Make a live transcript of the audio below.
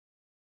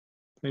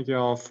Thank you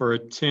all for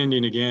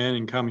attending again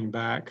and coming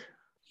back.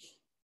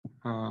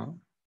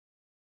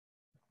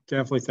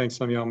 Definitely think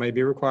some of y'all may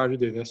be required to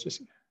do this.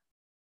 Just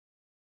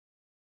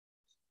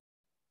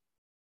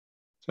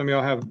some of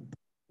y'all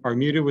are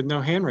muted with no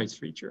hand raise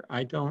feature.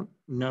 I don't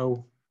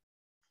know.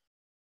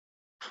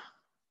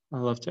 I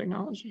love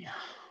technology,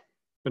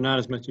 but not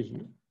as much as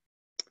you.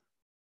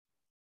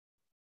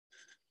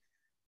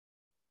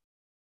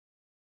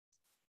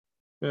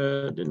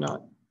 Did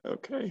not.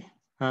 Okay.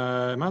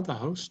 Am I the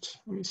host?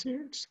 Let me see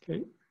here.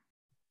 Escape.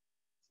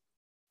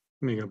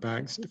 Let me go back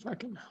and see if I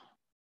can.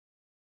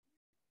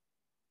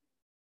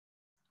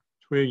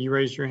 Twig, you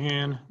raised your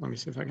hand. Let me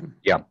see if I can.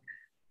 Yeah.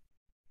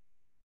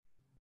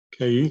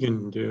 Okay, you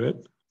can do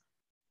it.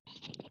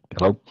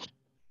 Hello?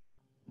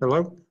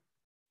 Hello?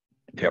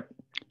 Yep.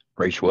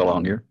 Race well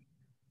on here.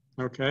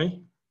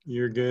 Okay,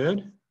 you're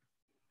good.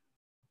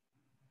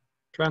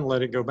 Trying to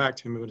let it go back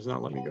to me, but it's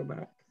not letting me go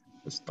back.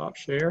 Let's stop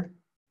share.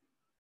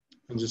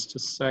 In just a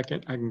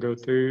second, I can go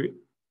through.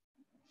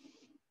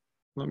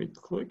 Let me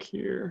click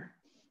here.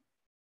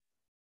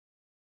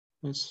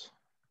 I'm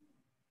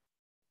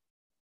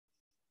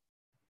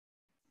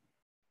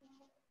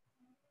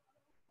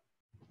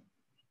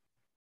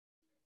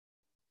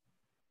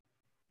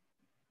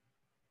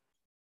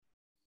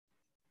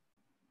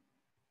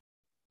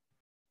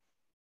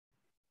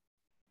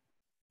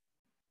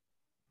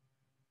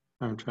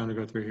trying to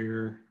go through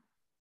here.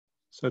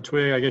 So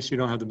Twig, I guess you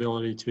don't have the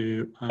ability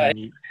to unmute. Can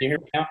you hear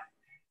me now?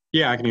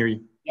 Yeah, I can hear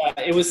you. Yeah,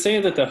 it was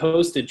saying that the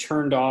host had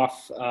turned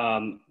off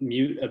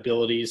mute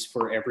abilities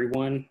for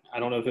everyone. I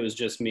don't know if it was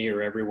just me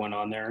or everyone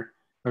on there.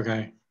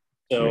 Okay.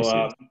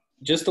 So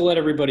just to let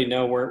everybody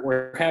know,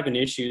 we're having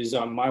issues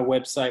on my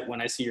website.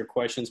 When I see your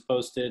questions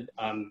posted,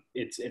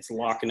 it's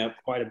locking up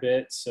quite a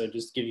bit. So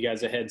just to give you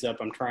guys a heads up,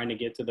 I'm trying to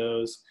get to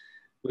those.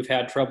 We've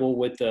had trouble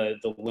with the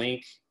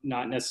link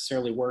not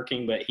necessarily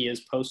working, but he is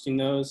posting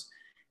those.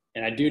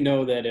 And I do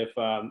know that if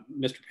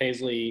Mr.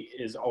 Paisley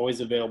is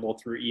always available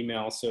through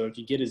email. So if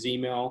you get his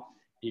email,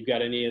 if you've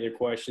got any other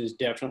questions,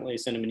 definitely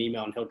send him an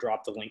email and he'll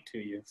drop the link to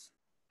you.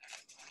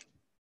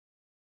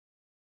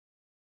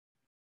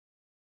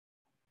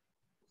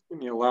 Give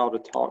me a allow to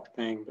talk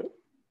thing, but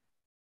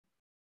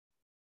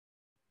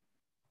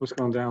what's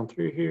going down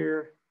through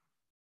here?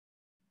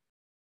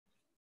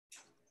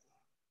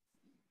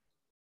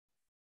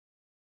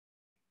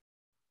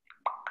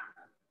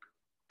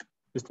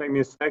 Just take me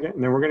a second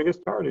and then we're going to get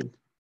started.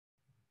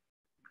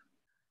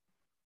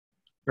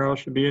 Girl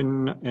should be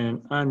in an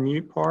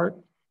unmute part.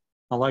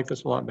 I like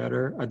this a lot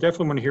better. I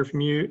definitely want to hear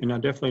from you, and I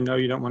definitely know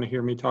you don't want to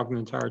hear me talking the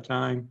entire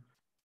time.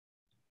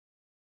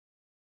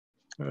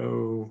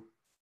 So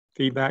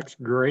feedback's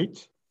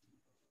great.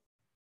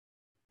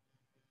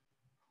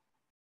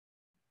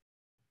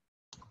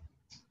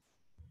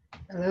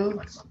 Hello.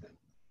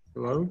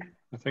 Hello.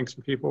 I think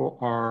some people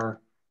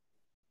are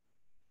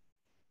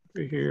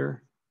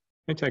here.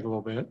 It may take a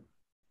little bit,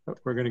 but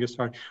we're going to get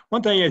started.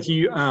 One thing is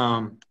you,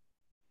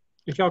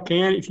 if y'all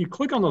can, if you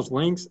click on those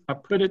links, I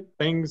put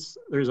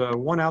there's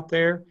one out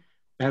there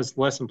that has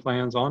lesson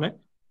plans on it.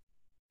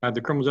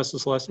 The criminal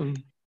justice lesson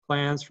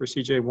plans for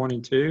CJ 1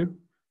 and 2.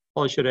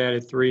 Probably should have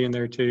added 3 in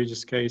there too,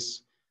 just in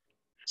case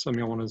some of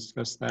y'all want to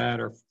discuss that,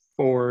 or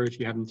 4 if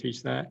you happen to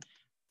teach that.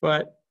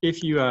 But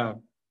if you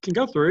can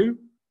go through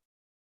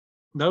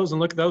those and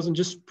look at those and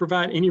just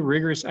provide any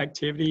rigorous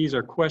activities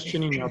or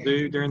questioning y'all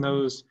do during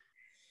those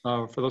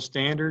for those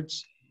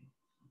standards,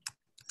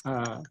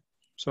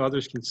 so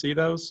others can see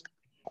those,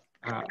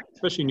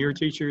 especially newer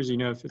teachers, you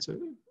know, if it's a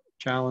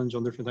challenge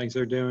on different things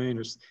they're doing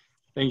or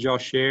things y'all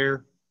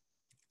share.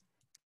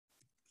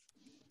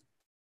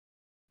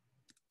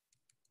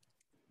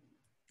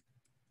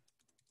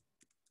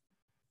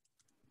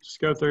 Just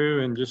go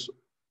through and just,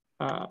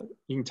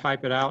 you can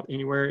type it out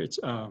anywhere. It's,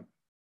 some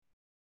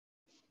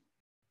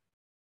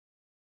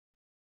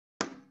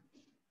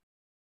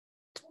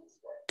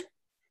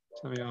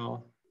of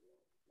y'all.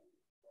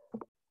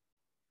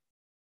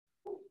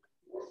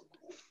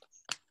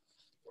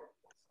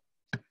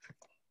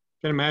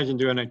 Can imagine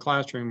doing a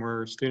classroom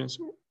where students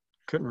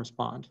couldn't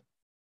respond.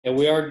 And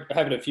we are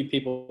having a few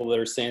people that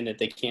are saying that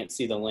they can't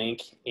see the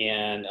link,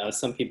 and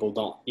some people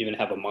don't even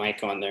have a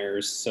mic on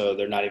theirs, so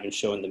they're not even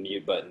showing the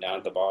mute button down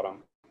at the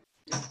bottom.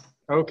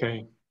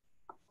 Okay.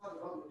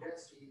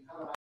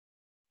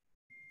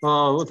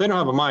 Well, if they don't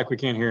have a mic, we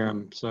can't hear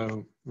them,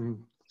 so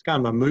it's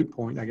kind of a moot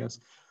point, I guess.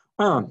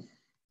 Sorry.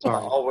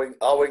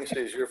 All we can see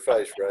is your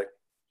face, Ray.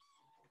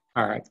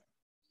 All right.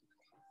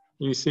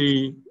 You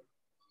see.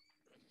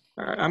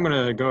 All right, I'm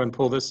going to go and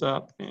pull this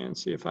up and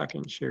see if I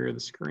can share the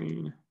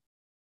screen.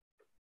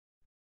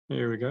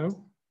 There we go.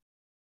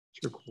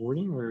 It's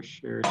recording. We're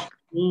share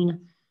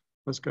screen.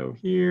 Let's go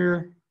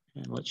here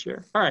and let's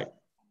share. All right.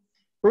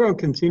 We're going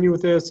to continue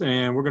with this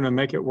and we're going to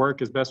make it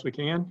work as best we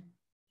can.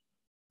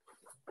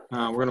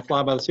 We're going to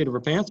fly by the seat of our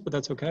pants, but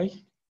that's okay.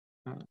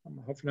 I'm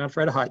hopefully not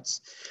afraid of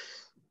heights.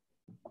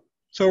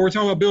 So we're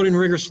talking about building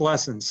rigorous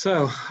lessons.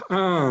 So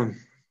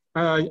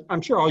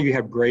I'm sure all you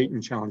have great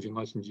and challenging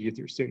lessons you give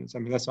to your students. I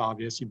mean, that's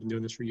obvious. You've been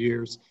doing this for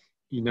years.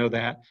 you know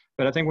that.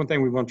 But I think one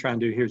thing we want to try and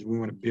do here is we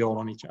want to build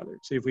on each other.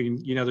 See if we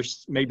can,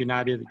 there's maybe an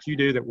idea that you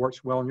do that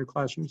works well in your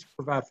classrooms,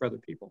 provide for other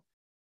people.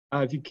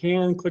 If you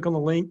can, click on the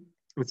link.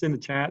 It's in the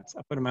chats.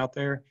 I put them out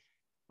there.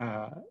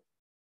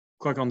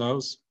 Click on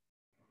those.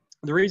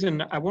 The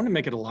reason I want to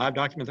make it a live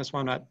document, that's why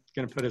I'm not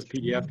going to put it as a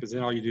PDF, because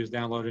then all you do is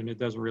download it and it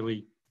doesn't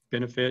really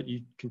benefit.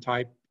 You can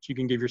type, you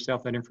can give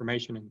yourself that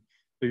information, and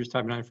so you're just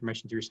typing that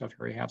information to yourself you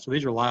already have. So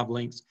these are live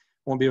links.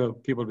 I want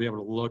people to be able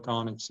to look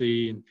on and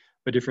see and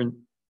the different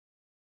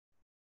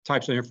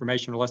types of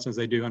information or lessons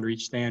they do under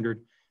each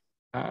standard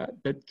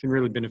that can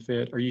really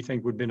benefit, or you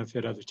think would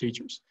benefit other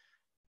teachers.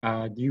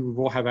 You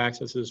will have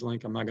access to this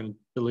link. I'm not going to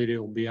delete it. It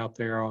will be out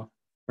there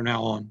from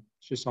now on.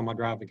 It's just on my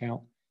Drive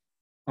account.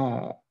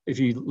 If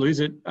you lose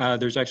it,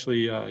 there's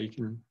actually,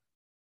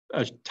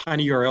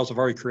 tiny URLs I've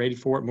already created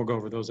for it, and we'll go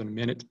over those in a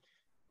minute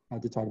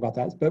to talk about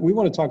that. But we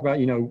want to talk about,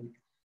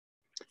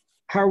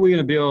 how are we going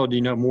to build,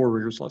 more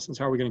rigorous lessons?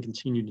 How are we going to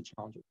continue to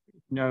challenge it?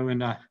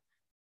 And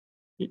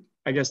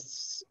I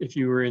guess if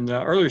you were in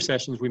the earlier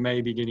sessions, we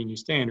may be getting new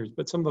standards,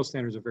 but some of those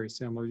standards are very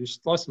similar. Your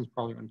lessons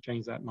probably going to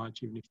change that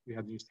much. Even if you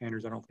have new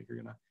standards, I don't think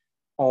you're going to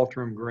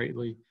alter them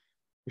greatly.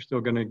 There's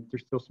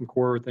still some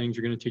core things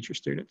you're going to teach your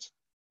students.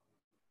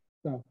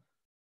 So,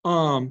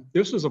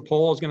 this is a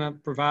poll I was going to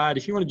provide.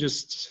 If you want to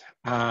just,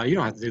 you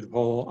don't have to do the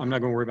poll. I'm not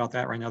going to worry about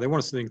that right now. They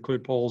want us to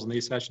include polls in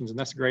these sessions, and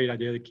that's a great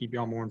idea to keep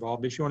y'all more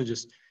involved. But if you want to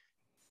just,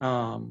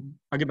 I'll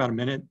give about a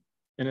minute,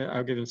 and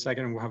I'll give it a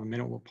second, and we'll have a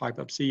minute. We'll pipe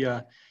up. See,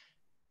 how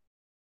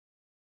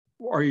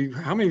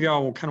many of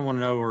y'all will kind of want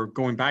to know are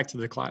going back to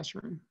the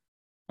classroom?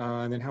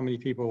 And then how many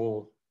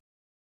people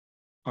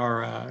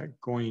are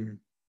going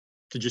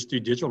to just do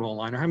digital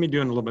online, or how many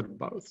doing a little bit of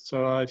both?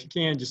 So if you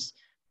can, just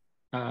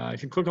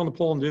if you click on the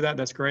poll and do that,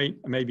 that's great.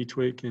 Maybe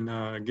Twig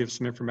can give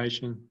some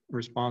information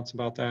response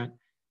about that.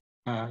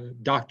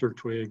 Dr.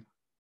 Twig.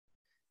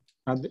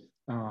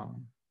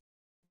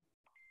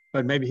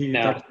 But maybe he,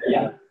 No.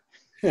 yeah.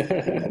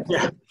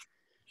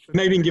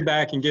 Maybe he can get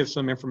back and give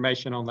some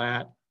information on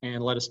that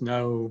and let us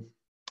know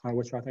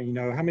which I think,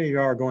 how many of you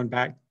are going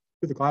back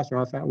to the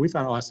classroom. We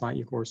found out last night,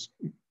 of course,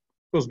 it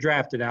was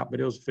drafted out,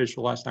 but it was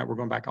official last night. We're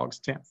going back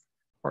August 10th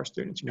for our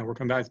students. We're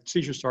coming back,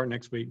 teachers start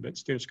next week, but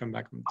students come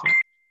back on the 10th.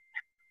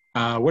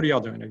 What are y'all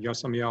doing?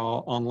 Some of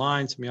y'all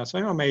online, some of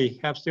y'all may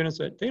have students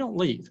that they don't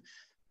leave,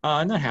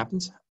 and that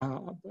happens.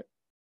 But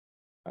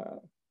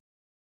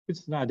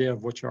it's an idea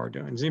of what y'all are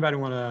doing. Does anybody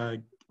want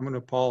to? I'm going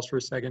to pause for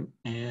a second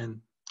and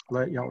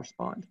let y'all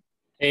respond.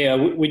 Hey,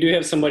 we do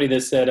have somebody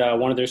that said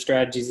one of their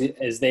strategies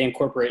is they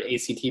incorporate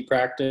ACT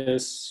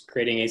practice,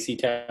 creating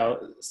ACT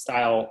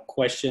style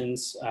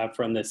questions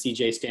from the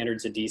CJ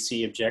standards and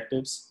DC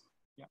objectives.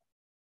 Yeah,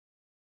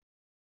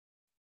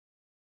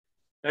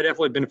 that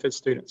definitely benefits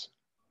students.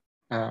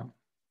 I'm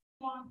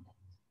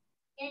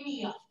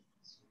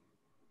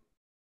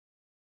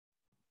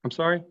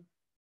sorry?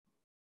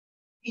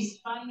 Is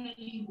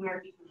finally where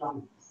it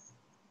belongs.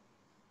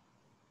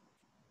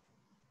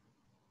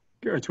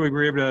 Twig, were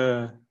we able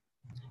to?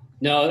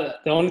 No,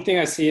 the only thing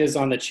I see is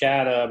on the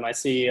chat, I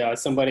see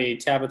somebody,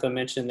 Tabitha,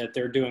 mentioned that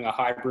they're doing a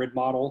hybrid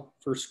model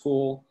for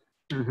school.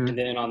 Mm-hmm. And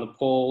then on the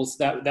polls,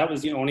 that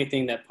was the only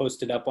thing that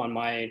posted up on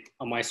my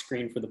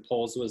screen for the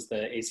polls was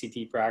the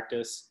ACT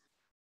practice.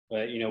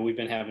 But, we've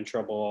been having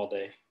trouble all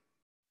day.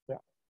 Yeah.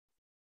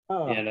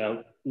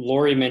 And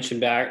Lori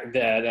mentioned back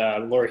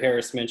that Lori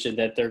Harris mentioned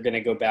that they're going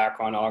to go back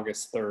on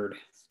August 3rd.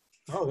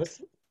 Oh,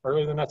 that's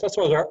earlier than that. That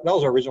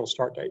was our original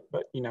start date,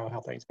 but you know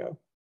how things go.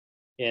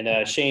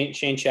 And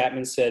Shane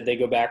Chapman said they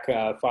go back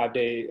 5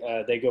 days.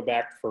 They go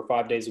back for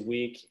 5 days a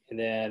week. And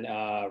then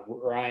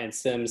Ryan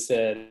Sims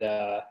said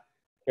they're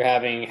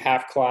having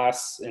half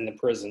class in the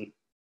prison.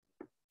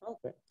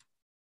 Okay.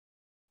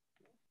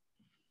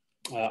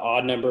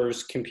 Odd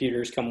numbers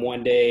computers come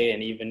one day,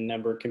 and even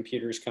number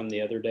computers come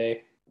the other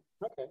day.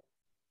 Okay.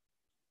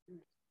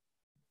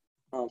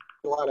 A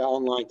lot of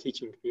online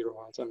teaching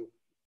computer-wise. I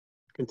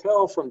can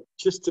tell from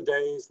just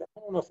today's, I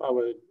don't know if I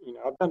would,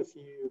 I've done a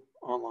few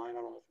online. I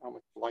don't know how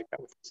much I like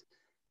that with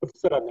the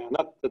setup now.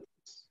 Not that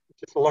it's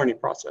just a learning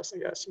process, I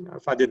guess.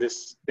 If I did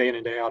this day in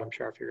and day out, I'm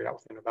sure I figured it out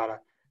within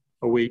about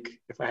a week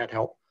if I had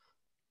help.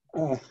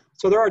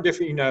 So there are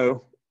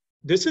different,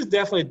 this is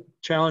definitely a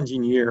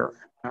challenging year.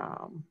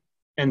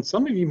 And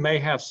some of you may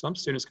have some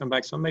students come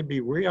back. Some may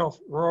be, we're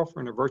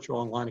offering a virtual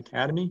online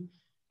academy.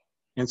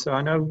 And so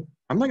I know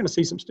I'm not going to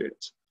see some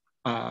students.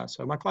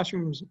 So my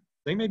classrooms,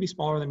 they may be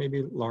smaller, they may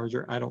be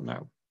larger, I don't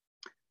know.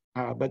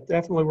 But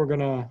definitely we're going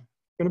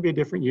to be a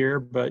different year,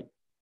 but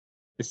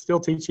it's still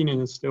teaching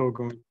and it's still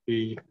going to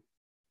be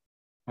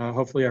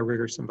hopefully a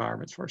rigorous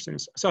environment for our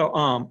students. So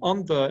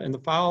in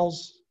the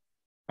files,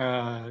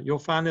 you'll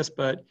find this,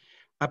 but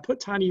I put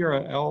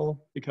tinyURL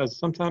because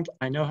sometimes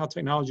I know how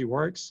technology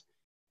works.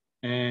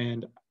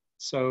 And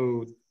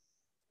so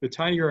the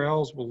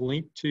tinyURLs will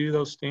link to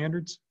those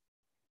standards.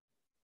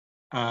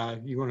 You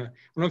want to, I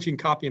don't know if you can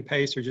copy and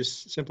paste or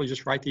just simply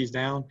write these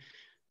down.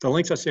 the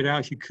links I sent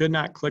out, if you could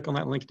not click on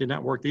that link, it did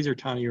not work. These are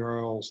tiny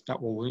URLs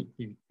that will link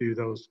you to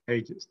those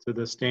pages, to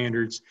the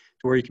standards, to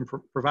where you can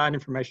provide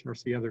information or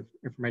see other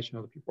information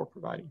other people are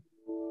providing.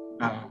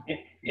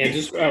 And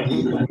just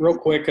real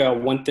quick,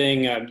 one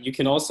thing, you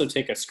can also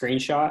take a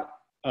screenshot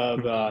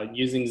of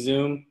using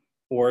Zoom,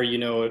 or, you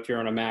know, if you're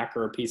on a Mac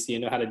or a PC, you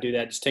know how to do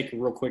that. Just take a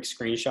real quick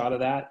screenshot of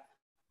that,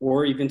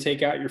 or even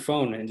take out your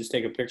phone and just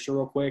take a picture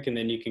real quick, and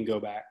then you can go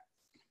back.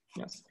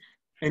 Yes.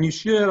 And you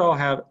should all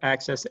have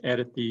access to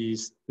edit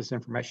this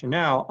information.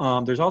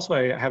 Now, there's also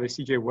I have a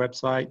CJ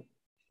website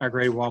I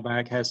created a while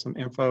back, has some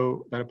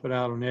info that I put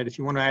out on it. If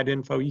you want to add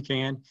info, you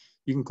can.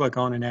 You can click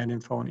on and add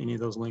info on any of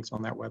those links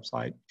on that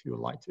website if you would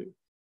like to.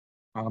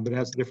 But it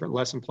has different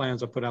lesson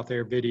plans I put out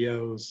there,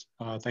 videos,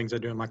 things I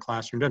do in my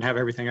classroom. Doesn't have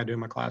everything I do in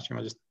my classroom.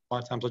 A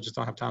lot of times I just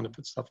don't have time to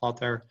put stuff out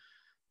there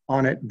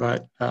on it,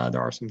 but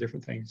there are some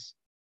different things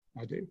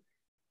I do.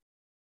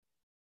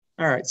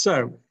 All right,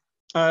 so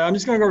I'm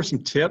just going to go over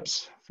some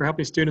tips for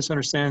helping students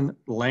understand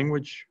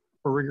language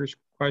for rigorous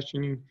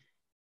questioning.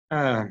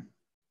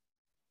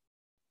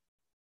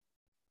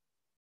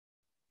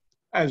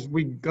 As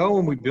we go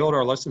and we build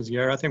our lessons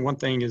together, I think one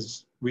thing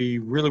is we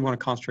really want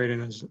to concentrate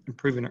on is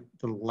improving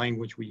the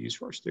language we use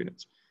for our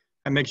students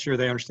and make sure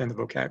they understand the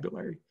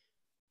vocabulary.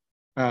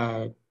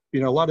 You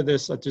know, a lot of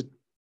this, I just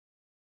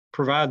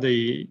provide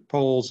the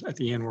polls at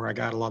the end where I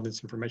got a lot of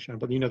this information,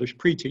 but you know, there's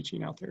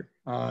pre-teaching out there.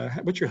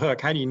 What's your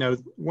hook? How do you know?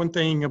 One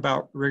thing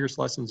about rigorous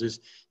lessons is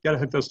you got to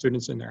hook those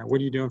students in there.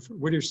 What are you doing?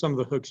 What are some of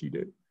the hooks you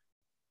do?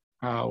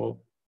 Well,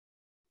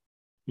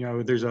 you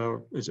know, there's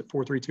is it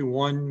 4, 3, 2,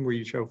 1 where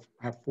you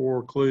have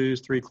 4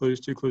 clues, 3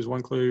 clues, 2 clues,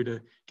 1 clue to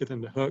get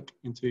them to hook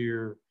into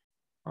your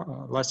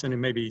lesson,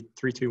 and maybe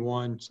 3, 2,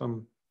 1,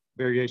 some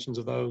variations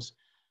of those.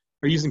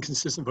 Are you using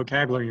consistent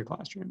vocabulary in your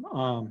classroom?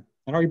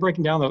 And are you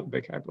breaking down the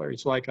vocabulary?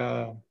 It's like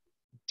a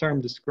term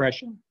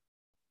discretion.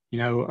 You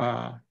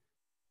know,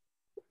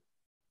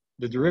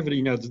 the derivative,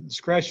 you know, the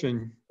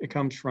discretion, it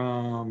comes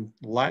from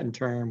the Latin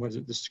term, was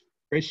it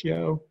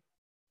discretio?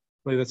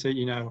 Well, that's it,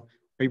 you know.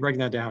 Are you breaking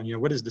that down? You know,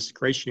 what does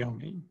discretio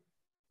mean?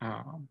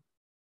 Well,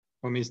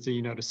 it means to,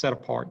 you know, to set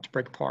apart, to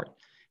break apart.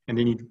 And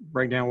then you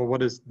break down, well, what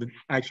does the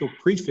actual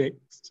prefix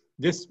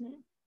this mean?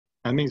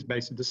 That means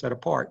basically to set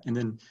apart. And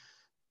then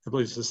I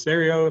believe it's a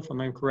stereo, if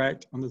I'm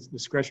correct, on the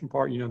discretion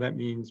part, you know, that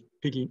means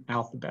picking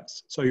out the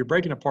best. So you're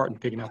breaking apart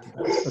and picking out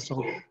the best. That's the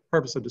whole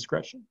purpose of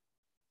discretion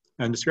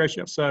and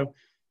discretio. So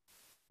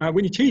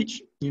when you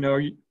teach, you know,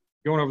 you're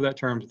going over that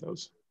terms with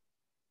those.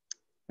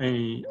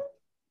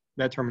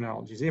 That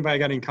terminology. Has anybody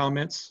got any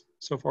comments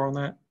so far on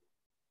that?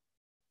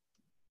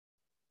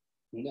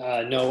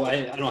 No,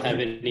 I don't have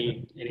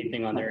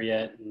anything on there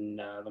yet. And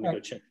let me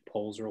go check the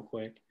polls real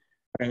quick.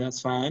 Okay,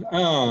 that's fine.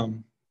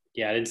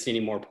 Yeah, I didn't see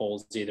any more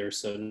polls either,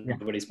 so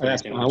nobody's put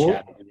that's anything in the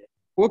chat.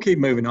 We'll keep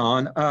moving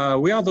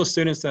on. We have those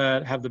students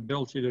that have the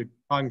ability to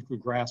cognitively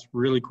grasp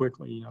really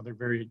quickly. You know, they're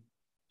very,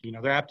 you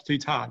know, their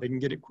aptitude's high. They can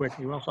get it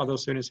quickly. We also have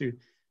those students who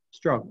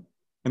struggle.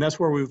 And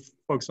that's where we've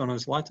focused on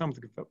this. A lot of times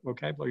with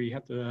vocabulary, you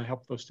have to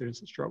help those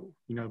students that struggle.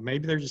 You know,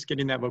 maybe they're just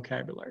getting that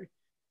vocabulary.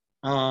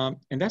 And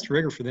that's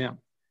rigor for them.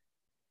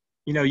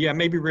 You know, yeah,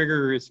 maybe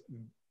rigor is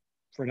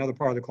for another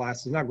part of the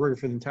class. It's not rigor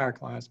for the entire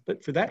class,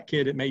 but for that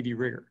kid, it may be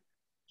rigor.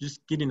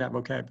 Just getting that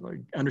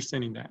vocabulary,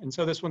 understanding that. And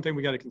so that's one thing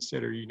we got to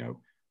consider, you know,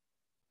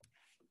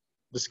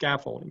 the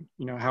scaffolding,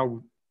 you know,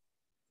 how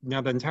now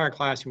the entire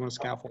class you want to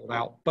scaffold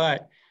out,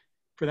 but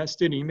for that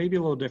student, it may be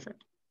a little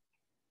different.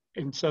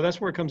 And so that's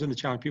where it comes into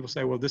challenge. People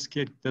say, well, this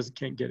kid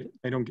can't get it.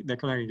 They're not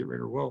going to get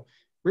rigor. Well,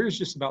 rigor is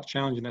just about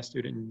challenging that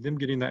student and them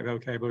getting that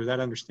vocabulary, that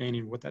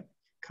understanding what that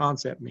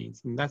concept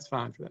means. And that's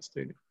fine for that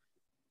student.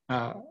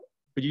 But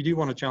you do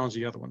want to challenge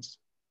the other ones.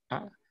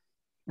 And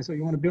so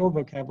you want to build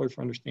vocabulary for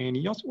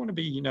understanding. You also want to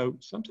be, you know,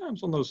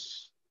 sometimes on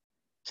those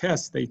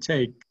tests they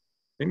take,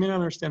 they may not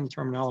understand the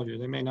terminology.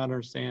 They may not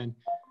understand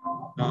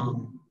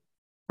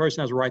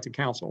person has a right to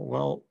counsel.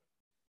 Well,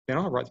 they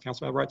don't have a right to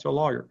counsel. They have a right to a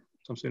lawyer.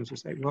 Some students will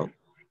say, well,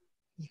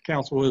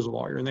 counsel is a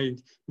lawyer, and they, you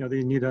know,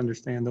 they need to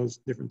understand those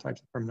different types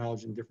of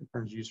terminology and different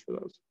terms used for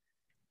those.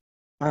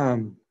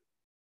 Of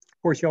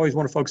course, you always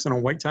want to focus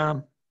on wait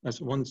time. That's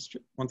one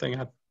thing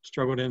I've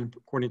struggled in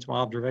according to my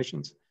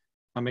observations.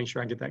 I make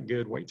sure I get that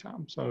good wait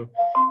time. So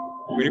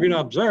when you're going to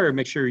observe,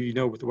 make sure you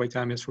know what the wait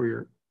time is for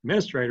your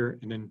administrator,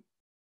 and then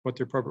what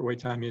the appropriate wait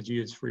time is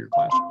used for your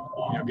classroom.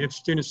 You know, give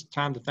students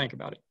time to think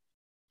about it.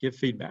 Give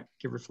feedback.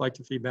 Give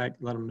reflective feedback.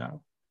 Let them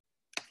know.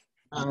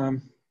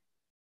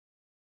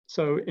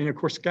 So, and of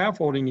course,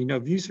 scaffolding, you know,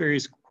 views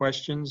various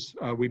questions.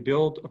 We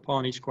build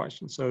upon each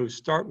question. So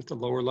start with the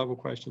lower level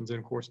questions and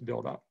of course,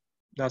 build up.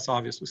 That's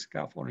obviously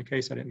scaffolding. In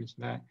case I didn't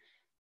mention that.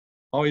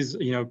 Always,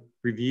 you know,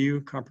 review,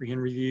 comprehend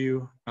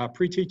review.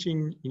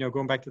 Pre-teaching, you know,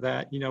 going back to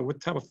that, you know,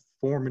 what type of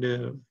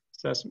formative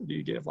assessment do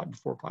you give like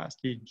before class?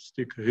 Do you just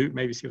do Kahoot,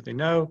 maybe see what they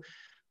know?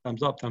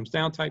 Thumbs up, thumbs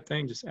down type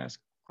thing. Just ask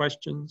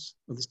questions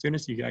of the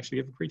students. You can actually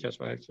give a pre-test,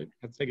 but I actually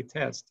have to take a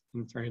test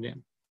and turn it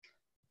in.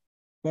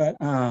 But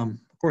of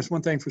course,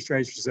 one thing for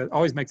strategists is that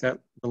always make that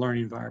the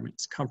learning environment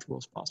as comfortable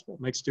as possible.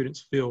 Make students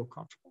feel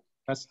comfortable.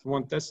 That's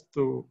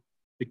the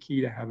the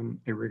key to having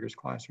a rigorous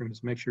classroom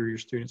is make sure your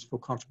students feel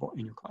comfortable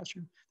in your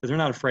classroom, that they're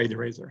not afraid to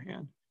raise their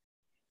hand,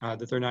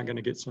 that they're not going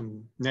to get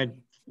some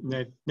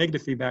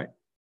negative feedback,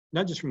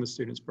 not just from the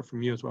students, but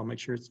from you as well. Make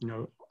sure it's,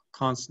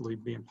 constantly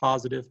being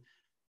positive,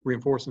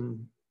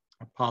 reinforcing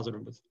a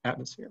positive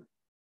atmosphere.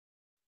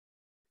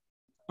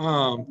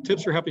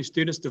 Tips for helping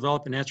students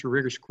develop and answer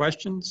rigorous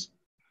questions.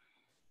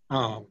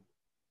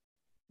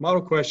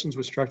 Model questions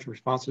with structured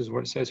responses is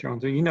what it says here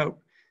on.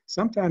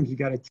 Sometimes you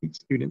got to teach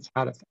students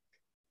how to think.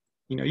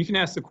 You can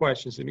ask the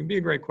questions, and it can be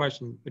a great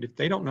question, but if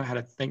they don't know how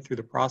to think through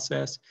the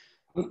process,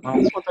 that's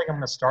one thing I'm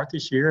going to start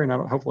this year, and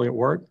hopefully it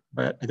worked,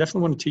 but I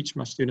definitely want to teach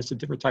my students the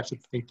different types of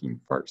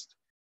thinking first.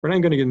 We're not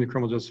going to get into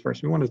criminal justice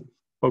first. We want to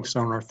focus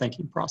on our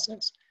thinking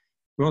process.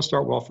 We want to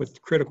start off with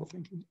critical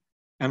thinking,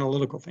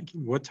 analytical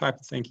thinking. What type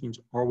of thinkings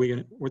are we going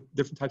to, what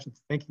different types of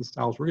thinking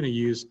styles we're going to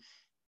use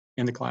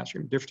in the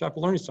classroom, different type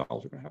of learning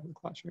styles we're going to have in the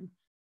classroom.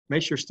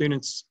 Make sure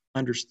students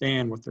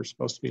understand what they're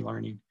supposed to be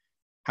learning,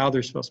 how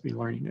they're supposed to be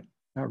learning it.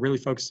 Really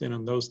focus in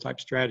on those type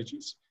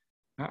strategies.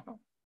 A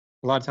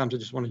lot of times I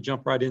just want to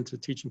jump right into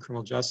teaching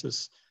criminal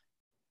justice,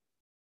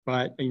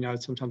 but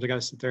sometimes I got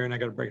to sit there and I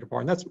got to break it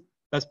apart. And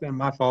that's been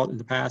my fault in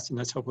the past, and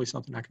that's hopefully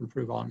something I can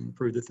improve on and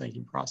improve the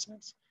thinking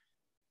process.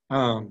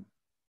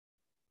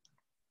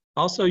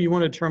 Also, you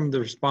want to determine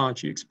the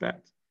response you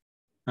expect.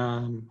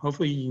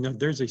 Hopefully,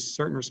 there's a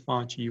certain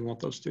response you want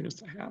those students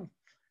to have.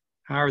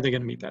 How are they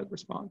going to meet that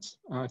response?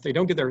 If they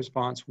don't get that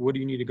response, what do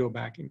you need to go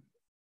back and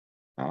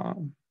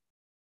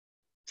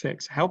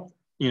fix? Help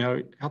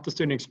the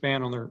student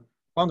expand on their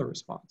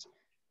response.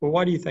 Well,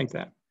 why do you think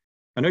that?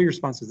 I know your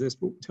response is this,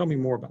 but tell me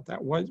more about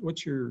that. Where do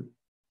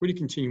you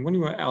continue? When do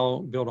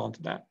you build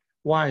onto that?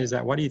 Why is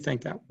that? Why do you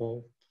think that?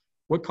 Well,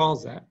 what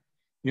caused that?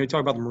 You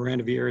talk about the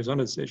Miranda v.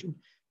 Arizona decision.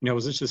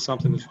 Was this just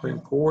something the Supreme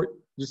Court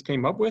just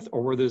came up with,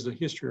 or were there a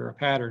history or a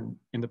pattern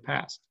in the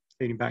past,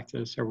 dating back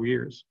to several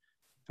years,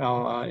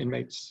 how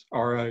inmates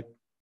or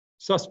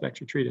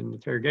suspects are treated in the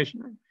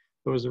interrogation room?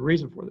 There was a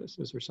reason for this.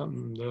 Is there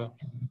something the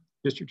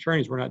district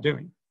attorneys were not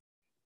doing?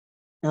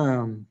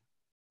 And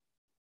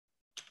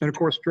of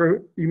course,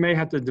 you may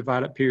have to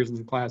divide up peers in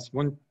the class.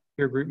 One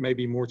peer group may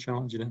be more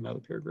challenging than another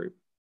peer group.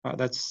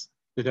 That's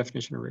the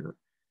definition of rigor.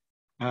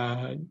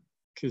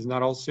 Because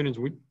not all students,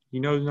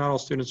 not all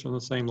students are on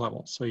the same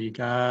level. So you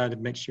got to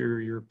make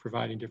sure you're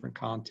providing different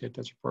content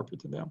that's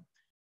appropriate to them.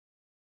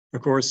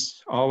 Of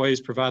course, always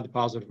provide the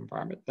positive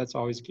environment. That's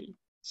always key.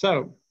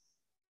 So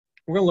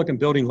we're going to look at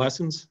building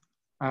lessons.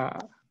 I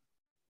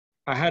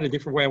had a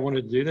different way I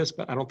wanted to do this,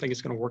 but I don't think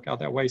it's going to work out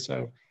that way.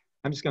 So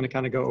I'm just going to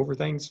kind of go over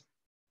things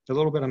a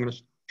little bit. I'm going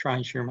to try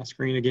and share my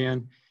screen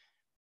again.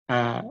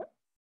 And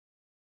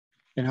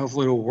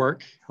hopefully it'll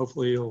work.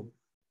 Hopefully it'll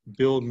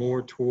build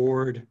more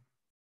toward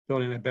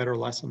building a better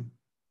lesson.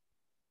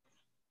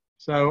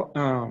 So,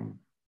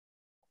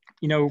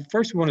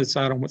 first we want to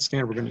decide on what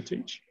standard we're going to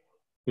teach.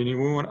 And we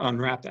want to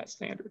unwrap that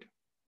standard.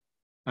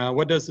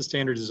 What does the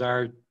standard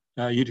desire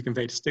you to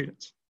convey to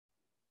students?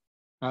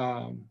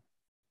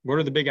 What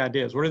are the big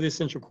ideas? What are the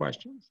essential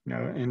questions?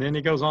 And then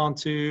it goes on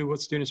to what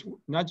students,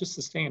 not just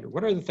the standard.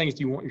 What are the things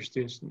do you want your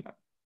students to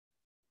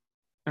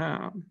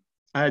know?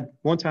 I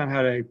one time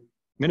had an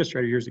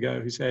administrator years ago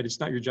who said, it's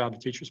not your job to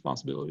teach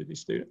responsibility to these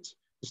students.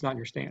 It's not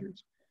your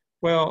standards.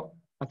 Well,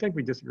 I think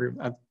we disagree.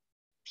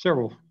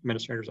 Several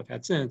administrators I've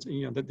had since,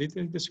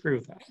 they disagree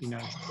with that.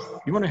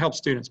 You want to help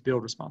students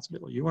build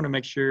responsibility. You want to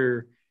make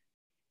sure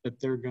that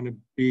they're going to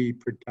be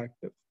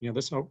productive.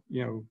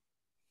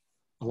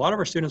 A lot of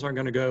our students aren't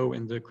going to go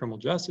into criminal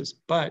justice,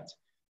 but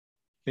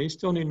they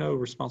still need to know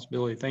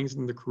responsibility, things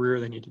in the career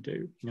they need to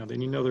do. They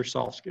need to know their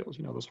soft skills,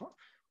 those hard,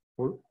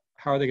 or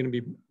how are they going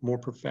to be more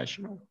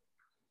professional?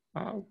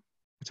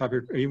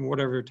 Even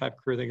whatever type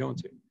of career they go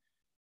into.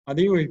 Then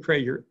you want to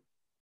create your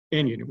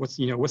end unit. What's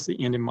the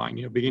end in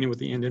mind? Beginning with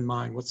the end in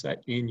mind. What's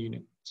that end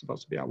unit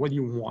supposed to be? What do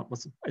you want?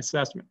 What's the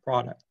assessment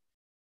product?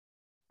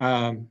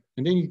 And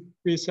then you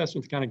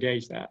reassessment to kind of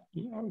gauge that.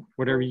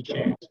 Whatever you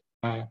choose.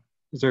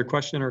 Is there a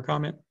question or a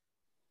comment?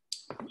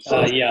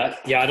 Yeah,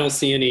 I don't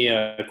see any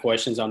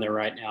questions on there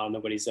right now.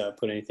 Nobody's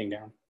put anything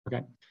down.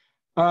 Okay.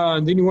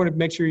 Then you want to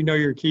make sure you know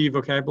your key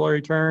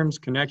vocabulary terms,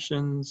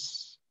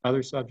 connections,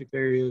 other subject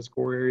areas,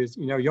 core areas.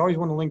 You always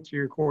want to link to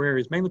your core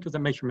areas, mainly because that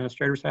makes your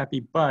administrators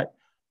happy, but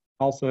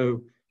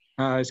also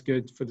it's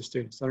good for the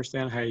students to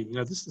understand, hey,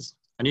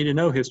 I need to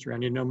know history. I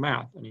need to know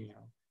math.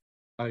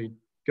 I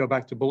go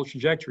back to bullet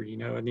trajectory.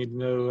 I need to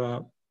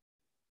know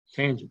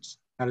tangents.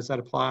 How does that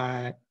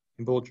apply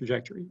in bullet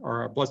trajectory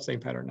or bloodstain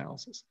pattern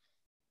analysis?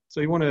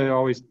 So you want to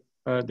always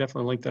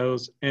definitely link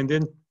those, and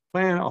then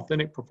plan an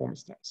authentic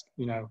performance task.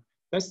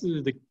 That's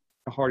the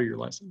heart of your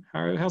lesson.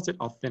 How's it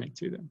authentic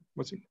to them?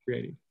 What's it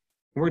creating?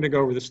 And we're going to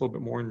go over this a little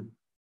bit more in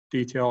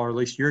detail, or at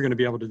least you're going to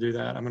be able to do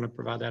that. I'm going to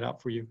provide that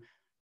out for you.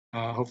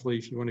 Hopefully,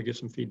 if you want to give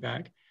some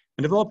feedback,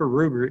 and develop a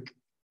rubric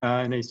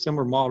in a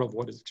similar model of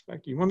what is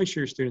expected. You want to make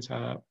sure your students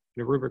have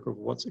a rubric of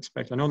what's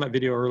expected. I know in that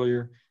video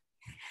earlier,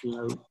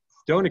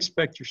 don't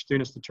expect your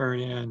students to turn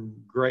in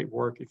great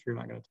work if you're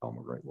not going to tell them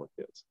what great work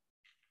is.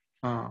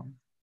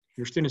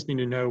 your students need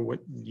to know what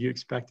you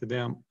expect of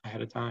them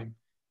ahead of time.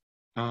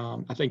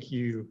 I think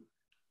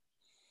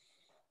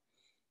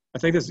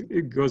this,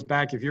 it goes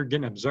back, if you're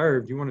getting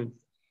observed, you want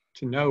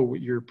to know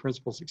what your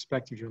principals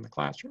expect of you in the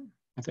classroom.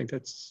 I think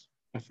that's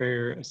a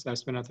fair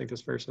assessment. I think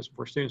that's fair assessment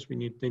for students. They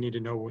need to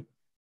know what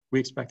we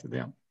expect of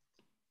them.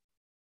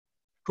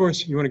 Of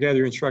course, you want to gather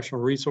your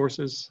instructional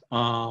resources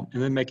and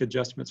then make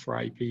adjustments for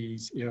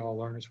IEPs, EL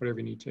learners, whatever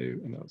you need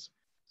to in those.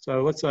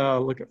 So let's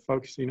look at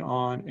focusing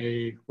on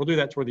we'll do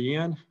that toward the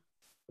end.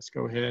 Let's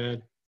go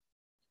ahead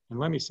and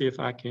let me see if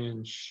I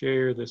can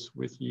share this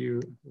with you.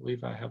 I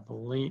believe I have the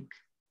link.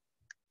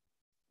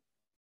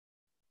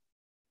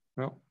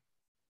 Well,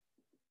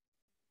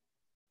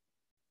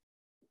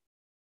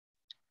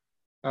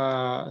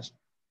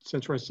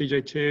 since we're in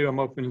CJ2, I'm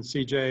opening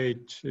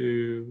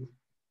CJ2.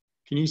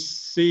 Can you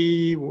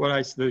see what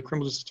the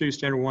Criminal Justice 2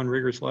 Standard 1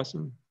 rigorous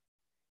lesson?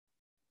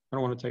 I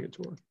don't want to take a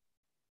tour.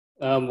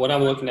 What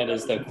I'm looking at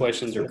is the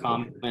questions or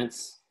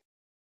comments.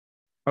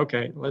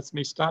 Okay, let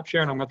me stop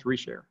sharing. I'm going to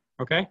reshare.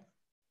 Okay?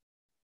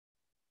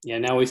 Yeah,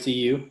 now we see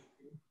you.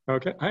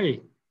 Okay,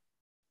 hey.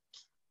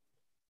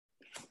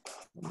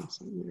 Let me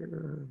see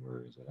here.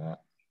 Where is it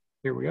at?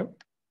 Here we go.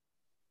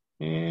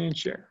 And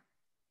share.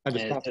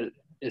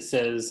 It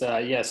says,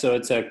 yeah, so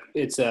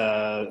it's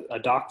a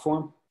doc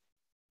form?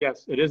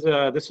 Yes, it is.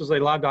 This was a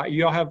live doc.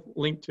 You all have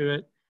linked to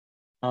it.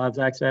 It's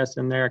access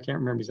in there. I can't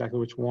remember exactly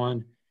which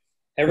one.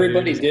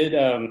 Everybody did.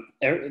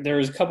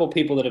 There's a couple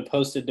people that have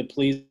posted to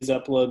please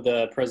upload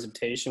the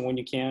presentation when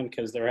you can,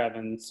 because they're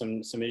having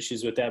some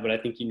issues with that, but I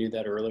think you knew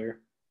that earlier.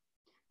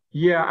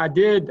 Yeah, I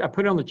did. I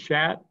put it on the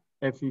chat.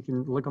 If you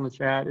can look on the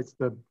chat, it's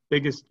the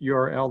biggest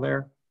URL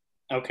there.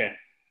 Okay.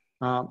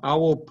 I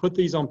will put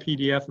these on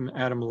PDF and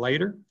add them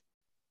later.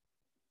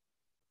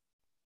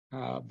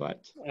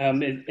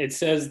 It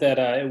says that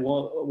it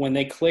will, when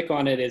they click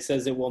on it, it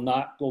says it will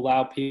not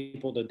allow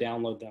people to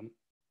download them.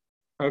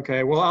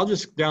 Okay, well, I'll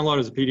just download it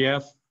as a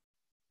PDF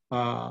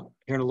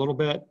here in a little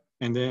bit,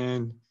 and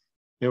then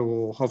it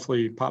will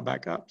hopefully pop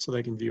back up so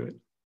they can view it.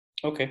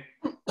 Okay.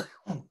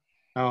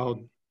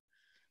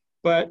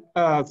 But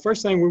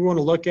first thing we want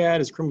to look at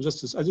is criminal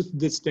justice. I just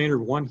did standard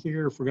 1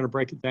 here if we're going to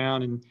break it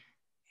down. And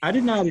I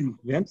did not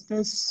invent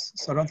this,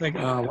 so I don't think,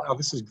 wow,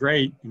 this is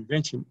great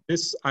invention.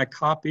 This I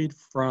copied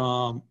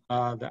from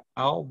the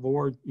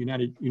Alvord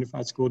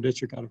Unified School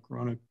District out of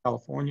Corona,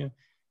 California.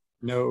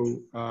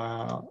 No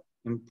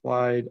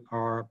implied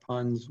or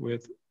puns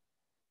with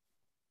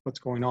what's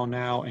going on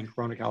now in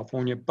Corona,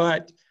 California.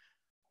 But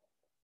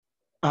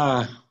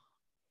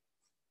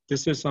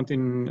this is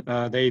something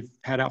they've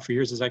had out for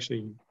years. It's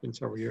actually been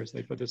several years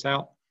they put this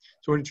out.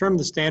 So we determine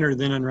the standard,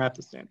 then unwrap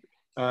the standard.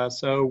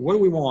 So what do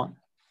we want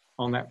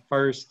on that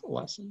first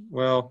lesson?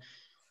 Well,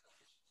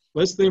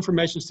 list the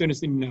information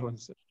students need to know.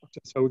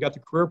 So we got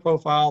the career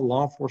profile,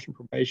 law enforcement,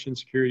 probation,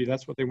 security.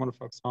 That's what they want to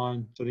focus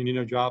on. So they need to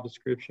know job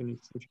description,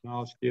 essential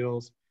knowledge,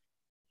 skills.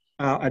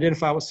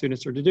 Identify what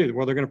students are to do.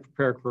 Well, they're going to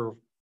prepare a career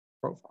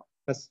profile.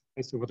 That's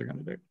basically what they're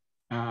going to do.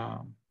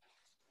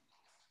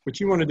 What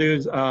you want to do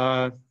is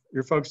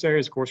your focus area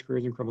is course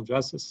careers in criminal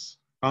justice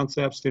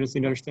concepts. Students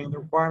need to understand the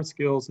requirements,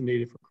 skills, and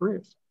needed for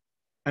careers.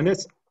 And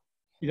that's,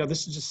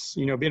 this is just,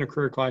 being a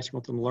career class, you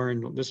want them to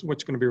learn, this is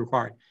what's going to be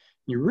required.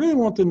 You really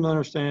want them to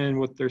understand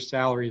what their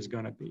salary is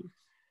going to be.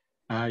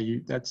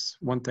 That's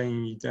one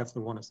thing you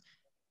definitely want to,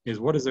 is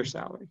what is their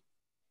salary?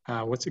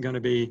 What's it going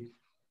to be?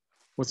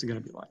 What's it going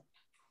to be like?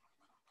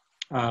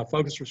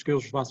 Focus for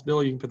skills,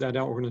 responsibility, you can put that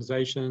down,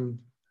 organization.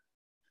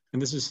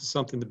 And this is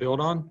something to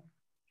build on.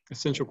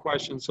 Essential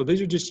questions. So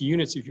these are just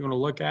units if you want to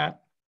look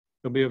at.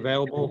 They'll be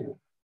available.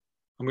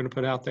 I'm going to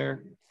put out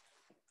there.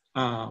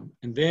 And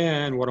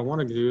then what I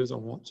want to do is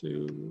let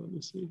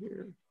me see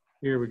here.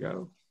 Here we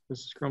go.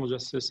 This is criminal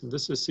justice system.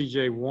 This is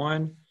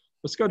CJ1.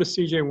 Let's go to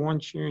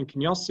CJ1 sharing.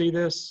 Can y'all see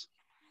this?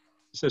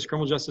 It says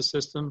criminal justice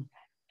system.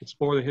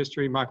 Explore the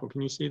history. Michael,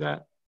 can you see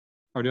that?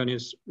 Or do I need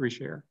to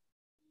reshare?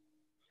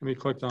 Let me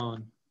click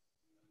on.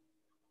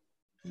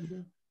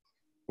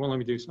 Won't let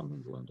me do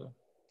something, Belinda.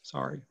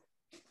 Sorry.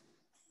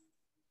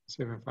 Let's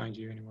see if I can find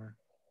you anywhere.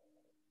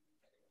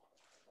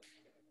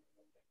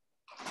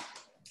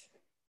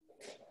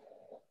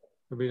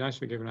 It'd be nice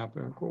if we gave an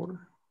outbound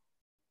quarter.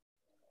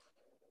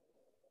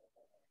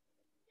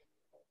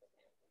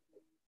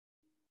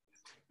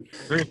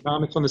 Are there any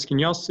comments on this? Can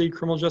y'all see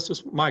criminal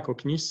justice? Michael,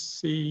 can you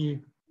see?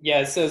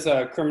 Yeah, it says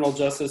criminal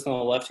justice on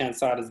the left-hand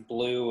side is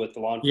blue with the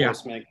law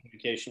enforcement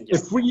communication. Yeah.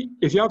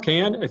 If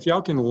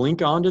y'all can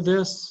link onto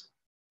this,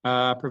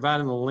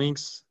 providing the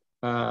links.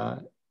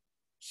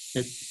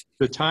 It's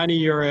the tiny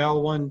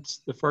URL one,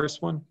 the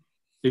first one.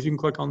 If you can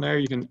click on there,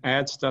 you can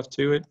add stuff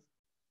to it.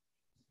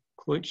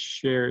 Click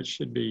share, it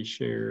should be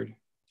shared.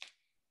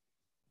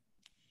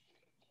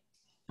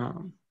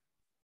 And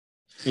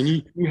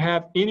you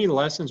have any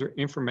lessons or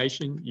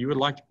information you would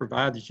like to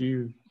provide that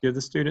you give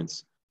the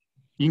students,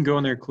 you can go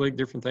in there and click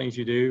different things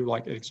you do,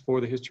 like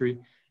explore the history.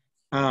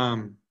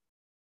 For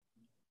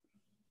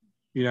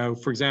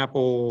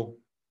example,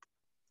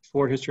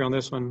 explore history on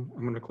this one.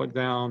 I'm going to click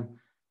down.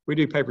 We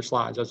do paper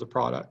slides as a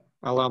product.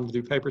 allow them to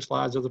do paper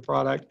slides of the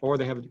product, or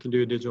they can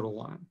do a digital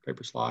line,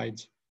 paper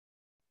slides.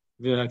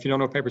 If you don't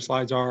know what paper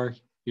slides are,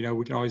 we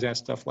can always add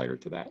stuff later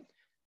to that.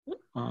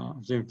 So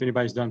if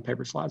anybody's done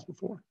paper slides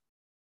before.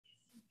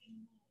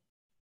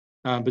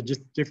 But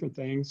just different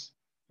things.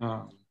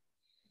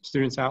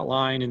 Students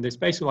outline, and it's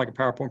basically like a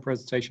PowerPoint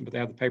presentation, but they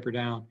have the paper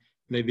down,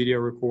 and they video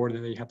record,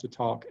 and they have to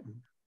talk and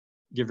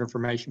give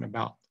information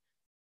about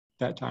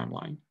that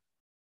timeline.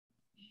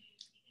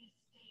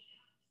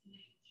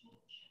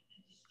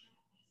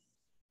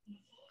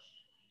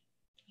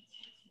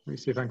 Let me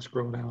see if I can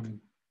scroll down and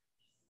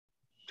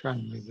try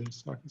and move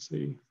this so I can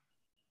see.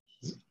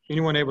 Is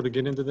anyone able to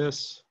get into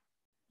this?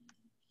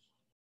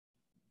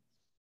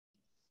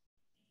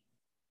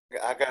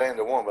 I got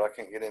into one, but I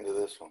can't get into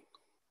this one.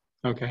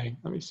 Okay,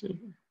 let me see.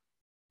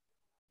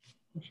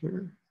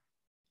 Sure.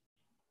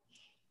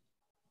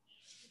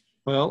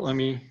 Well,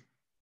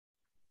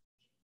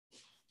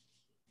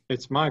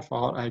 it's my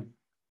fault.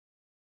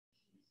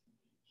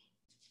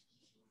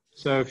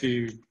 So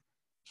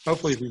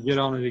hopefully if you get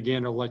on it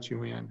again, it'll let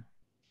you in.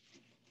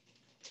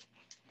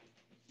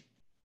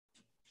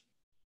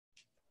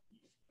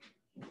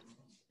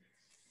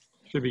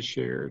 Should be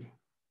shared.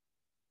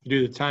 You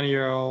do the tiny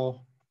URL.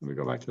 Let me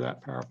go back to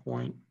that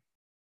PowerPoint.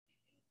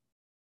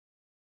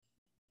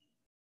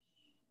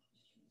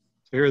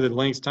 So here are the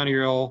links,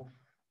 tinyurl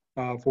 /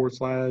 TN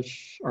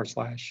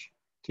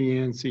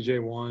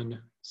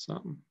CJ1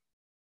 something.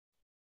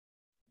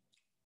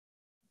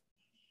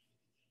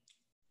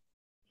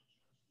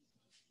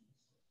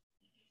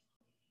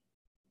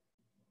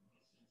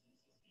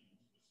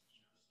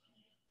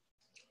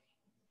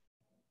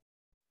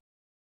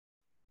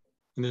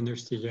 And then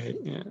there's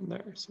TJ in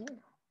there. So,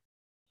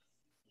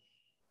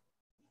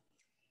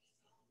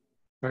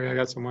 okay, I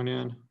got someone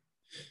in.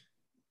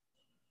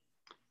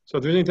 So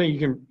if there's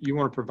anything you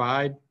want to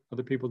provide,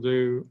 other people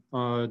do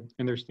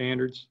in their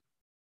standards,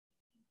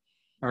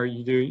 or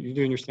you're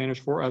doing your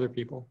standards for other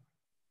people,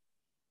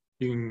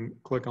 you can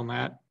click on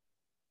that.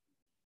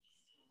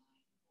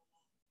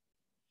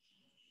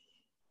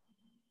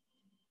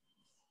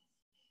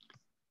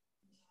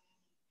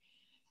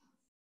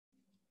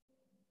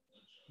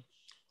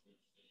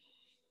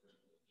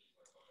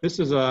 This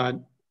is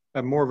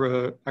more of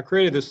a, I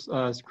created this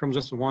Criminal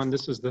Justice 1.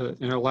 This is the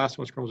last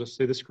one was Criminal Justice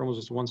 2. This is Criminal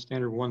Justice 1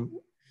 standard, 1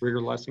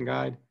 rigor lesson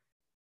guide.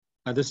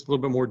 This is a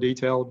little bit more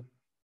detailed,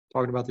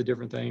 talking about the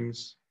different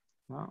things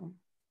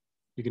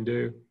you can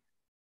do.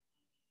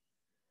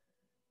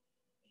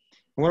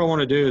 And what I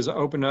want to do is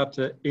open up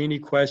to any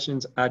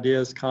questions,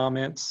 ideas,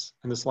 comments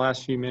in this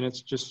last few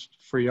minutes, just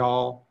for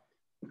y'all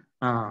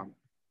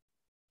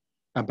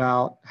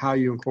about how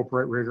you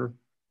incorporate rigor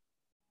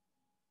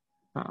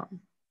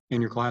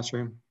in your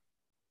classroom.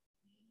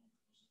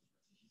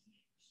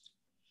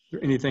 Is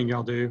there anything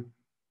y'all do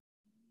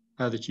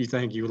that you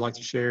think you would like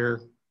to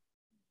share?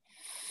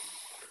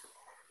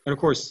 And of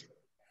course,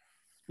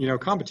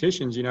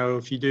 competitions,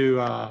 if you do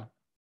a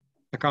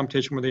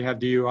competition where they have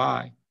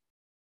DUI,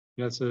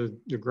 that's a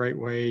great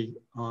way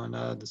on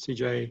the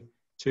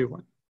CJ2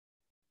 one.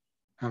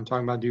 I'm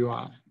talking about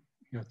DUI.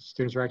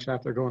 Students are actually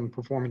out there going and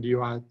performing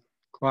DUI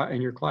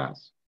in your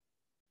class.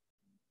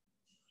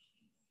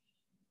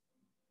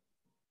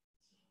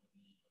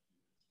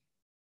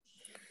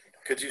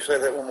 Could you say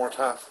that one more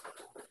time?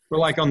 We're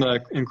like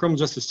in Criminal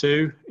Justice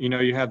 2,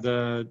 you have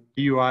the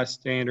DUI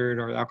standard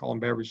or the alcohol and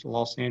beverage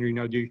law standard.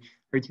 Are you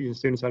teaching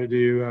students how to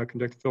do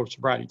conduct a field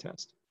sobriety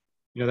test?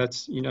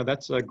 That's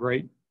a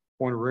great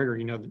point of rigor.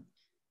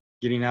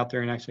 Getting out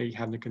there and actually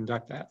having to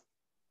conduct that,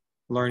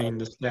 learning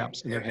the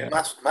steps in their head.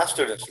 My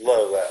students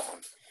love that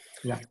one.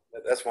 Yeah,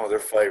 that's one of their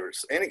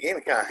favorites. Any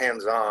kind of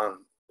hands-on,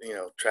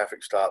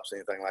 traffic stops,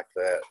 anything like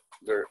that,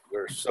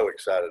 they're so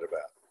excited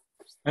about.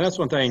 And that's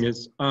one thing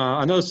is,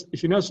 I noticed,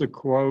 if you notice the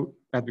quote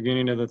at the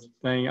beginning of the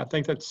thing, I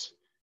think that's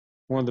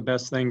one of the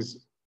best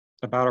things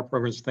about our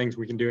program is things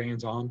we can do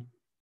hands-on.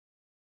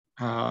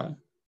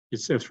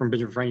 It's from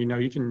Benjamin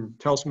Franklin, you can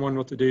tell someone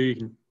what to do, you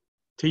can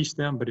teach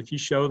them, but if you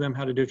show them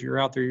how to do it, if you're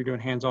out there, you're doing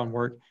hands-on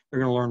work, they're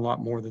going to learn a lot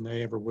more than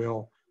they ever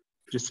will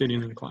just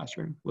sitting in the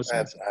classroom.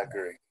 I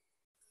agree.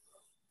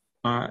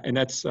 And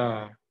that's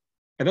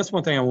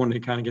one thing I wanted to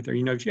kind of get there.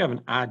 If you have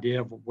an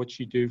idea of what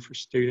you do for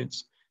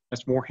students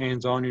that's more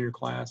hands-on in your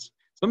class,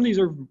 some of these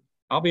are,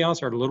 I'll be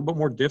honest, are a little bit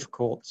more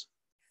difficult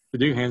to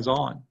do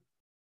hands-on.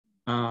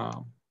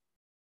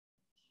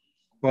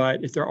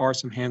 But if there are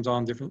some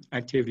hands-on different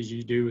activities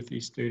you do with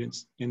these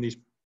students in these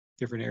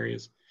different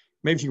areas,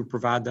 maybe if you can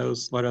provide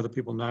those, let other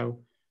people know.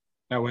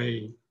 That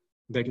way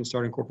they can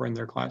start incorporating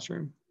their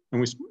classroom.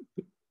 And we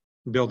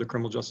build the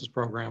criminal justice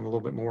program a little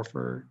bit more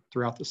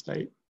throughout the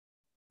state.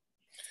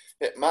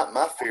 Yeah,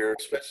 my fear,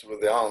 especially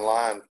with the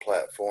online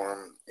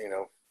platform,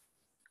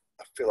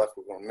 I feel like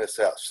we're going to miss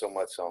out so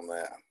much on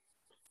that.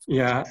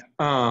 Yeah,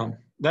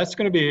 that's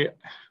going to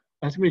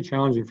be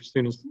challenging for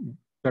students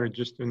that are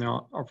just doing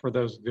that, or for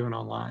those doing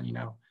online.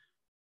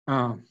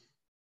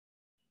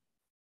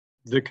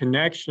 The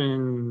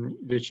connection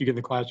that you get in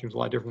the classroom is a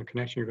lot different than the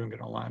connection you're going to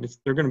get online.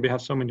 They're going to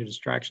have so many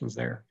distractions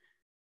there.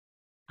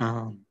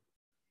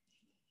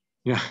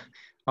 Yeah,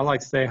 I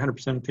like to say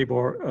 100% of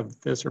people of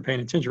this are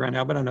paying attention right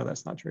now, but I know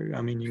that's not true.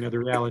 I mean, the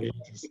reality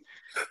is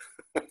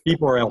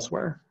people are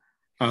elsewhere.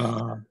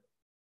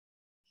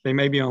 They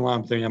may be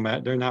online,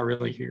 but they're not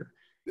really here.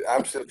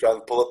 I'm still trying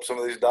to pull up some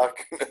of these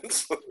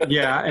documents.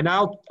 Yeah, and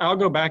I'll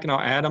go back and I'll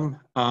add them.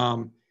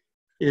 And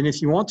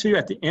if you want to,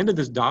 at the end of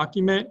this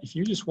document, if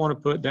you just want to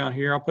put down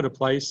here, I'll put a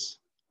place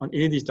on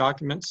any of these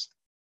documents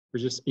or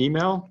just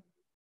email.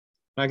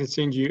 And I can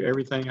send you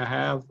everything I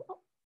have.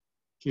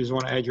 If you just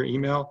want to add your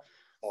email.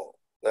 Oh,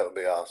 that would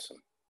be awesome.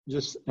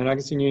 And I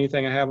can send you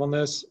anything I have on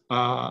this.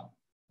 All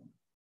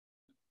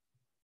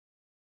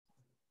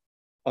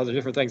the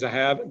different things I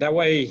have. That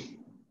way,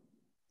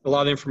 a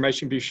lot of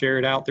information can be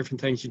shared out, different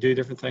things you do,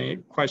 different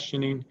things,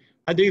 questioning.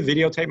 I do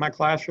videotape my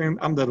classroom.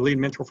 I'm the lead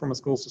mentor for my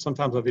school, so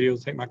sometimes I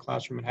videotape my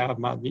classroom and have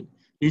my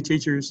new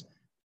teachers.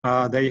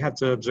 They have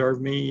to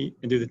observe me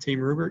and do the team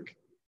rubric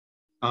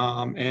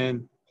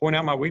and point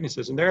out my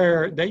weaknesses. And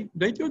they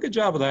do a good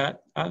job of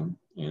that. I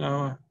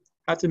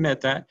have to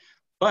admit that.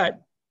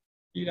 But,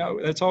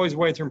 that's always a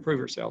way to improve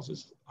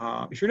ourselves.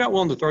 If you're not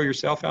willing to throw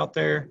yourself out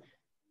there,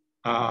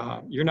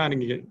 you're not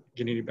going to get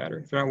any better.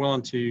 If you're not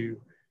willing to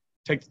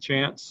take the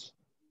chance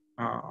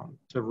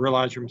to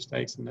realize your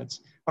mistakes, and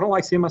I don't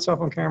like seeing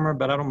myself on camera,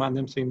 but I don't mind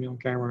them seeing me on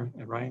camera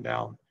and writing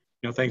down,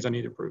 things I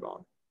need to improve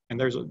on. And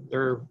there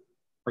are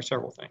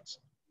several things.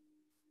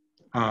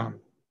 Can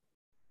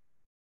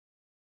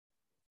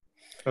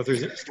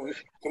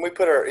we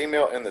put our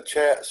email in the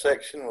chat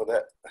section? Will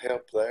that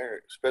help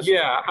there?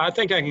 Yeah, I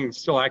think I can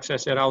still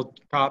access it. I'll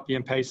copy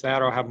and paste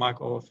that, or I'll have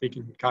Michael if he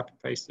can copy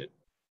and paste it.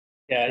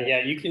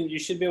 Yeah, you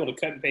should be able to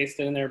cut and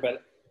paste it in there,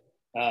 but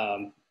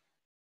and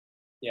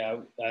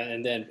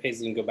then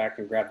Paisley can go back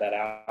and grab that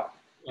out.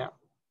 Yeah.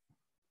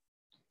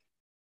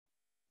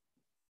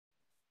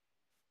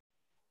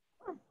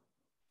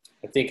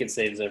 I think it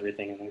saves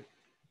everything in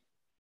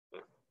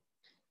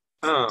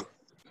there. I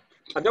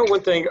know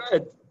one thing.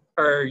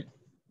 Are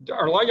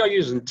a lot of y'all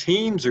using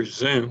Teams or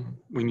Zoom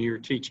when you're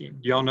teaching?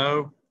 Do y'all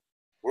know?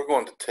 We're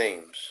going to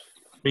Teams.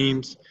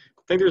 Teams.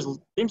 I think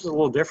Teams is a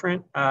little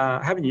different.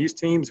 I haven't used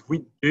Teams. If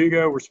we do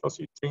go, we're supposed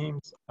to use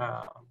Teams.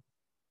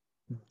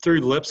 Through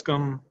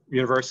Lipscomb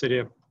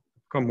University, I've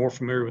become more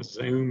familiar with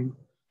Zoom.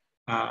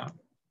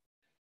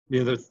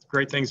 There's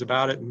great things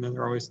about it, and then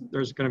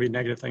there's going to be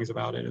negative things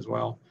about it as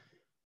well.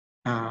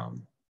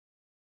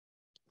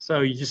 So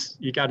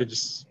you got to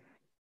just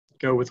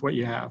go with what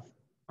you have.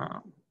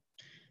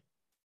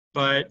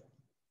 But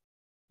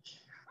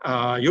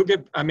you'll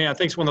get. I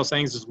think it's one of those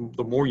things. Is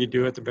the more you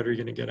do it, the better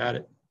you're going to get at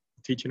it.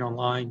 Teaching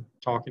online,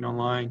 talking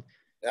online.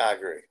 Yeah, I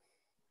agree.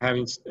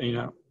 Having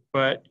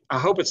but I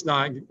hope it's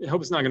not. I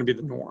hope it's not going to be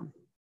the norm.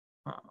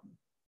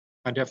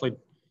 I definitely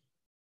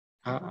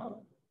would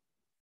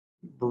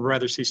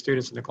rather see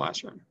students in the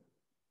classroom.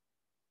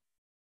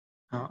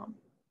 I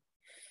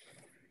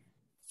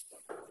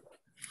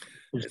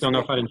just don't know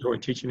if I'd enjoy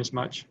teaching as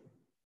much.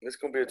 It's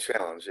going to be a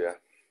challenge, yeah.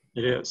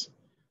 It is.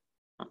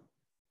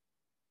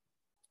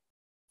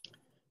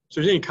 So,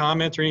 is there any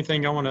comments or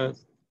anything I want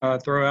to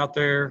throw out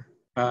there?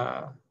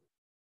 Yeah,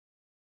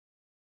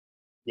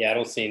 I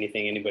don't see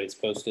anything anybody's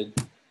posted.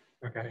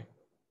 Okay.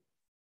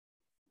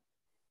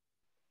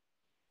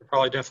 We're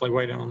probably definitely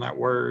waiting on that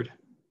word.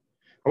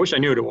 I wish I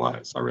knew what it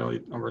was. I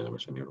really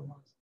wish I knew what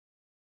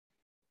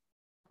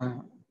it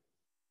was.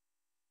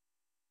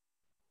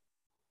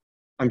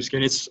 I'm just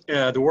kidding. It's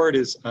the word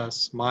is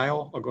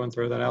smile. I'll go and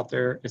throw that out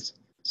there. It's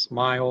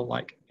smile,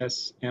 like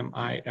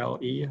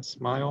S-M-I-L-E,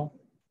 smile.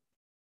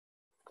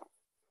 I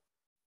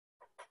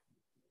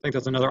think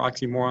that's another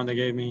oxymoron they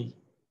gave me.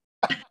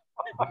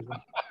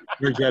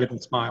 Energetic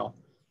and smile.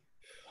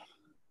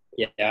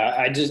 Yeah,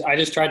 I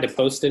just tried to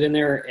post it in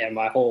there, and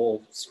my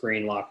whole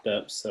screen locked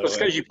up. So it's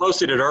because you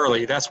posted it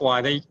early. That's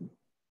why Big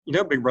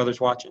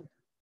Brother's watching.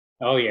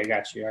 Oh yeah, I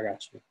got you.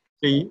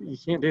 See, you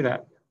can't do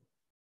that.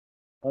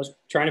 I was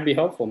trying to be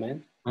helpful,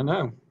 man. I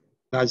know.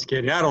 I was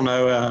kidding. I don't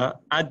know.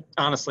 I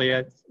honestly,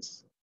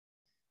 it's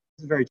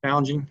very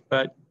challenging,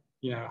 but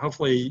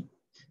hopefully,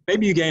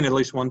 maybe you gain at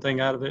least one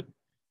thing out of it.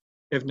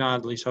 If not,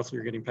 at least hopefully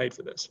you're getting paid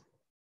for this.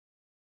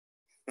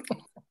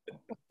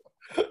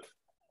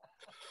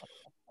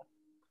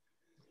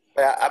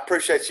 I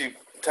appreciate you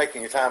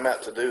taking your time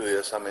out to do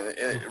this.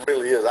 It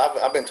really is.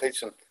 I've been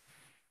teaching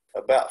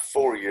about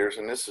 4 years,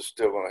 and this is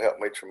still going to help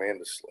me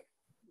tremendously.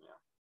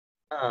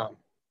 Yeah.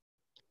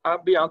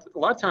 I'll be out. A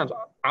lot of times,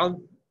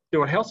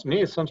 what helps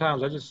me is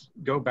sometimes I just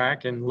go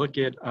back and look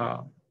at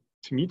some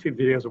YouTube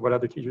videos of what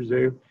other teachers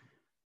do.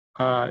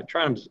 Try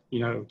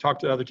to talk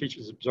to other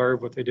teachers,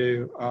 observe what they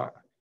do.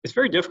 It's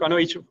very difficult. I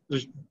know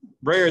there's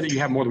rare that you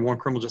have more than one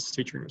criminal justice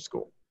teacher in your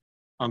school.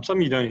 Some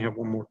of you don't even have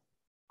one more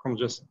criminal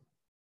justice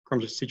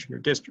teacher in your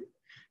district.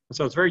 And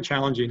so it's very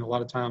challenging a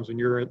lot of times when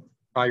you're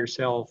by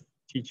yourself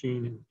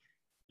teaching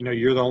and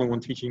you're the only one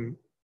teaching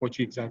what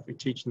you exactly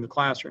teach in the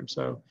classroom.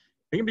 So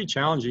it can be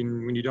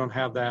challenging when you don't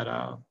have that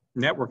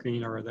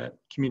networking or that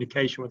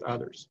communication with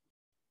others.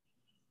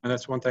 And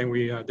that's one thing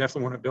we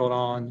definitely want to build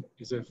on,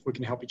 is if we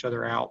can help each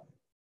other out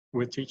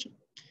with teaching.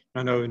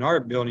 I know in our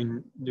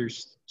building,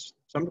 there's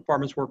some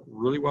departments work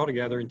really well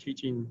together in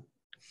teaching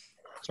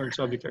certain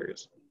subject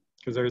areas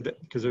because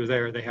they're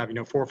there. They have,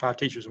 4 or 5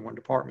 teachers in one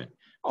department,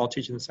 all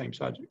teaching the same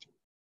subject.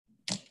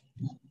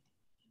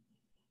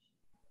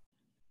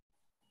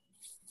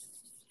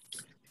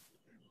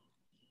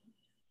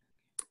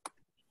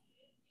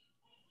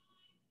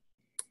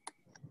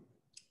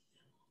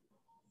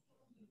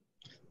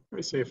 Let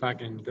me see if I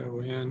can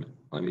go in.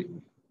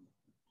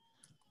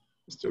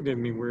 It's still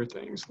giving me weird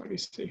things. Let me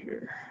see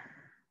here.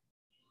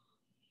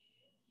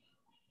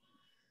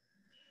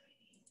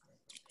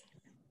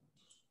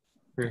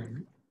 All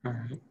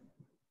right.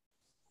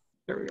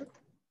 There we go.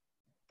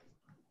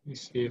 Let me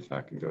see if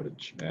I can go to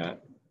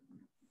chat.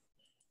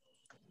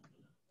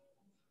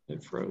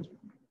 It froze.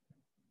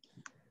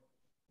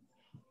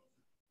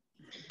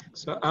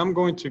 So I'm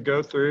going to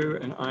go through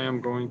and I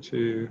am going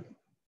to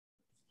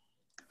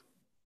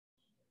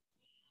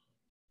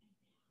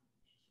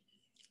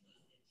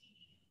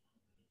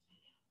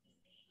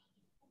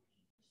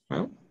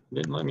well,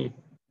 didn't let me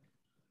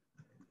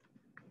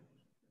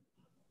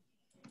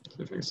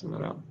figure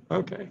that out.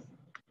 Okay.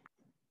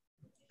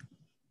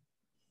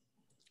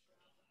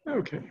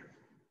 Okay.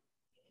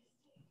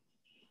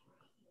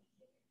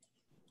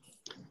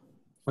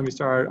 Let me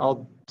start.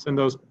 I'll send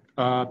those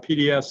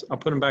PDFs. I'll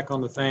put them back on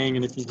the thing.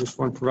 And if you just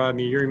want to provide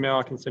me your email,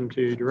 I can send them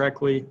to you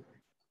directly.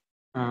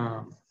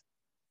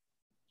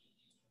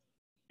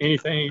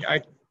 Anything.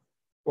 I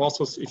will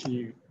also, if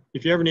you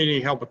ever need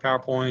any help with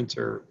PowerPoints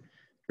or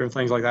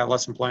things like that,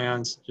 lesson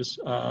plans, just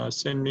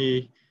send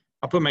me.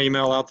 I'll put my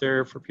email out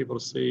there for people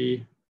to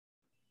see.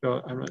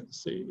 I'm going to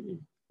see.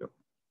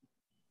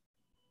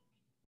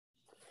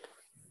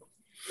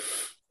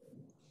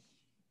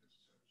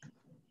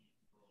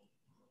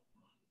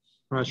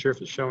 I'm not sure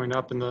if it's showing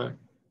up in the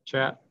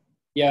chat.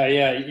 Yeah.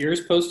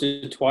 Yours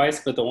posted twice,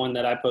 but the one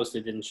that I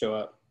posted didn't show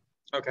up.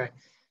 Okay.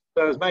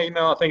 So it's my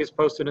email. I think it's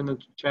posted in the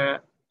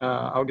chat.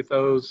 I'll get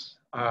those.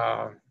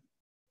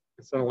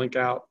 Send a link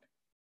out.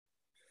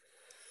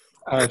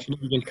 If you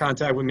need to get in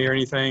contact with me or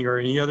anything, or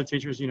any other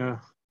teachers,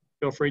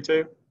 feel free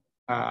to.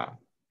 I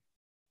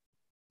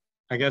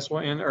guess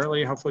we'll end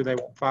early. Hopefully they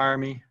won't fire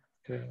me.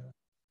 They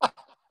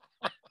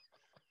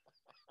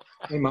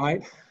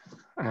might.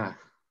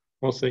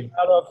 We'll see.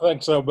 I don't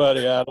think so,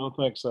 buddy. I don't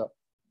think so.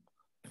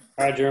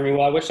 All right, Jeremy.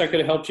 Well, I wish I could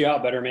have helped you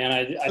out better, man.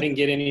 I didn't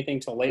get anything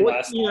till late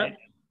last night.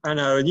 I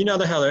know. You know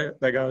how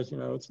that goes.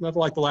 It's nothing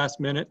like the last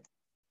minute.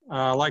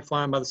 I like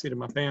flying by the seat of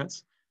my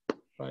pants,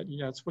 but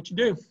it's what you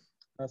do.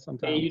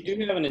 Sometimes. Hey, you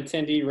do have an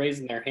attendee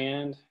raising their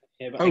hand.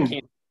 Yeah, but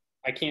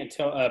I can't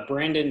tell.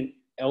 Brandon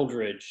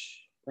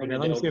Eldridge. Okay,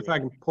 let me see if I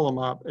can pull them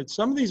up.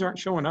 Some of these aren't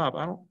showing up.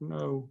 I don't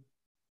know.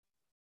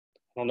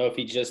 I don't know if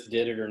he just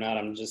did it or not.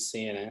 I'm just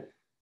seeing it.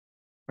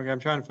 Okay, I'm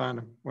trying to find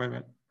him. Wait a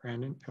minute.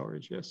 Brandon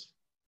Eldridge, yes.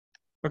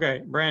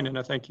 Okay, Brandon,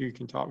 I think you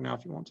can talk now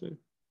if you want to.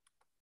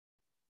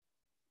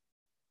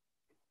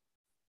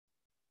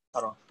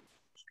 Hold on.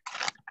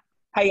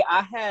 Hey,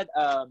 I had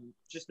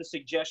just a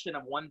suggestion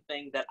of one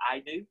thing that I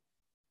do.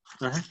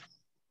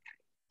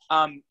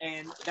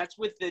 And that's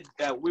with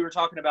we were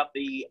talking about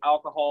the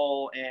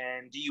alcohol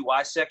and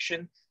DUI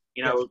section,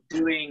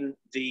 doing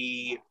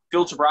the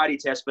field sobriety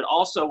test, but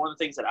also one of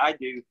the things that I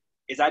do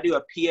is I do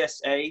a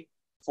PSA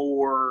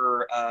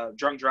for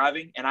drunk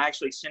driving, and I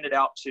actually send it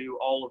out to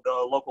all of the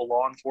local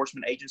law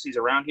enforcement agencies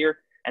around here,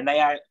 and they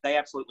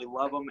absolutely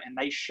love them, and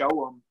they show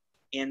them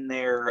in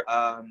their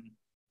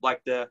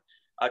like the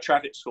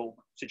traffic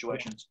school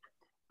situations.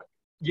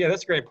 Yeah,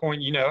 that's a great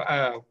point.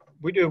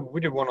 We did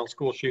one on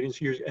school shootings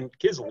here, and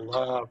kids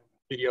love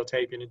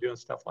videotaping and doing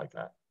stuff like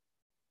that.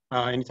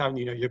 Anytime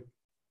you're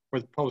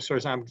with public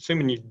service, I'm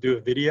assuming you do a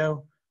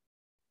video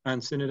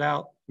and send it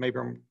out. Maybe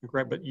I'm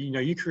correct, but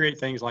you create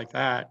things like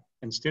that,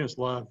 and students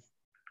love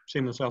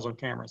seeing themselves on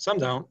camera. Some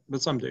don't,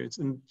 but some do.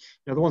 And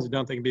the ones that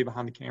don't, they can be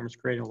behind the cameras,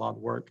 creating a lot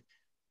of work.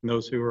 And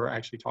those who are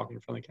actually talking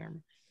in front of the camera.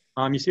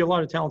 You see a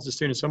lot of talented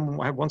students. I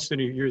had one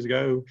student years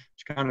ago.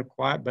 She's kind of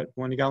quiet, but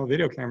when he got on the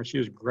video camera, she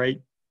was a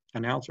great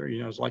announcer.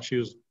 It's like she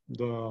was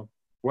the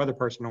weather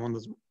person on one of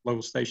those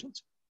local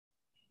stations.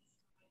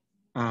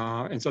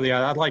 And so,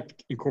 I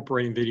like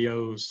incorporating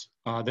videos,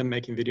 them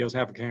making videos,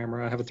 have a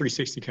camera, have a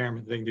 360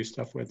 camera that they can do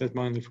stuff with. That's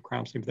mainly for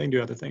crime scene, but they can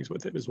do other things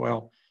with it as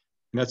well.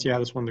 And that's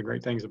one of the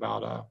great things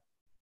about,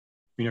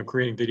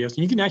 creating videos.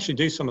 And you can actually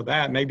do some of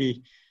that.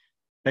 Maybe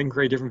they can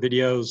create different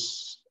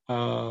videos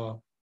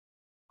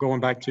going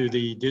back to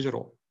the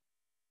digital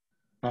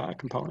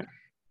component.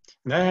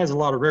 And that has a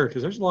lot of rigor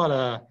because there's a lot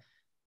of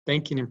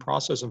thinking and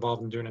process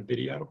involved in doing a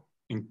video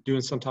and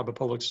doing some type of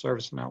public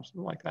service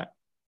announcement like that.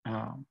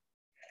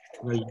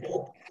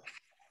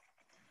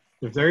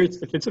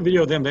 If it's a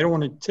video of them, they don't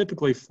want to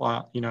typically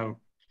fly,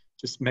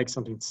 just make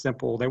something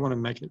simple. They want to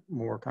make it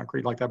more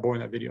concrete, like that boy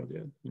in that video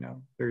did.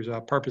 There's a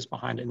purpose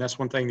behind it, and that's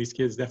one thing these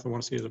kids definitely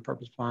want to see is a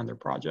purpose behind their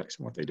projects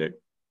and what they do.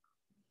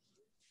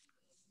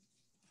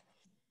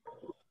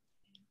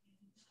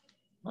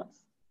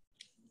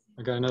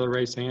 I got another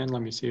raised hand.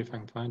 Let me see if I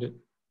can find it.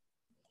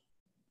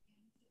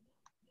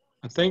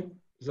 I think,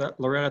 is that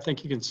Loretta? I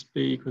think you can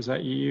speak. Was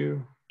that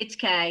you? It's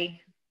Kay.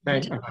 Okay.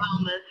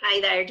 Oklahoma.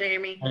 Hey there,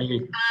 Jeremy.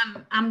 Hey.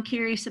 I'm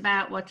curious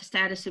about what the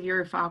status of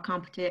your fall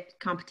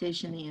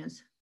competition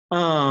is.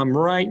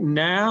 Right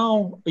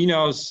now, I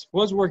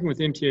was working with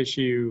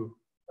MTSU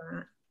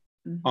Right.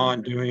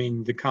 on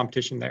doing the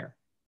competition there.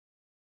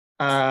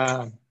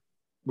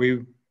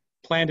 We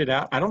planned it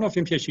out. I don't know if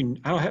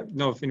MTSU,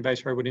 know if anybody's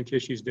heard what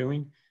MTSU is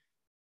doing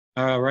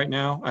right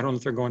now. I don't know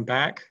if they're going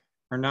back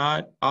or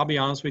not. I'll be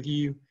honest with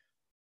you,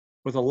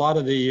 with a lot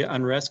of the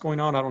unrest going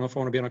on, I don't know if I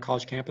want to be on a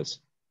college campus.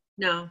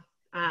 No,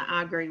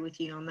 I agree with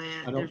you on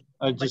that. I don't,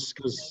 just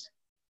because,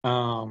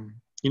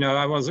 when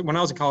I was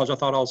in college, I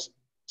thought I was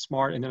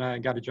smart, and then I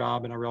got a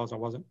job and I realized I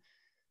wasn't.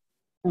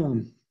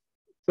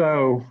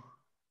 So,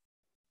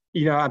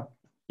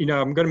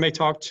 I'm going to may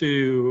talk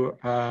to,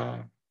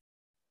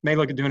 may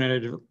look at doing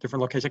it at a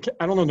different location.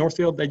 I don't know,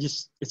 Northfield,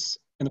 it's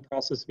in the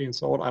process of being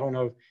sold. I don't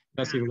know if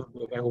that's even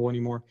available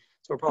anymore.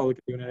 So we're probably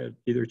doing it at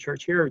either a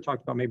church here. We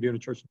talked about maybe doing a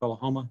church in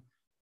Oklahoma.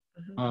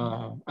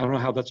 I don't know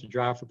how that's a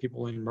drive for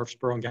people in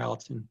Murfreesboro and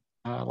Gallatin.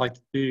 I'd like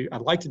to do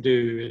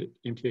it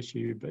at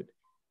MTSU, but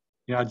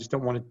I just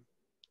don't want to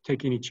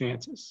take any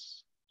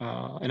chances.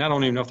 And I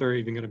don't even know if they're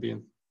even going to be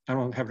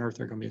haven't heard if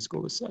they're going to be in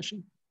school this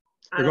session.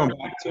 They're not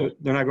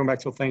going back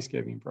till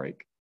Thanksgiving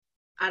break.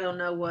 I don't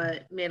know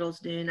what middle's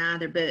doing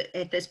either, but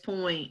at this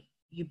point,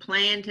 you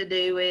plan to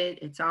do it.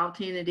 It's all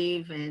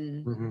tentative,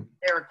 and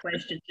there are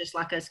questions just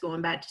like us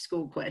going back to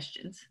school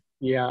questions.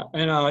 Yeah,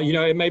 and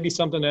it may be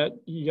something that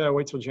you gotta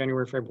wait till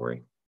January,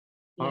 February.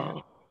 Yeah.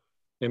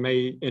 It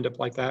may end up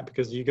like that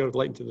because you go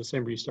late into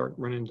December, you start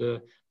running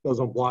into those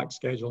on block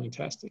scheduling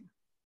testing,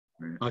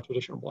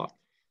 traditional block.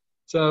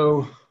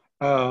 So,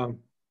 I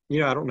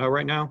don't know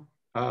right now.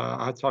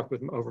 I talked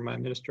with over my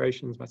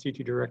administrations, my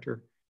CT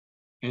director,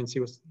 and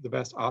see what's the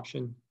best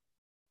option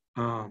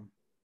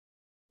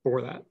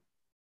for that.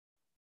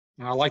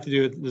 Now, I like to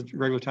do it the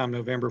regular time in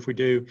November. If we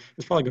do,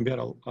 it's probably going to be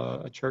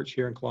at a church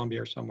here in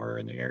Columbia or somewhere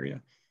in the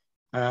area.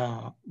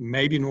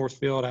 Maybe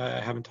Northfield. I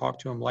haven't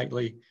talked to them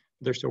lately.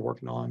 They're still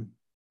working on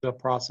the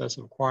process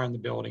of acquiring the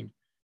building,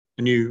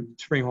 the new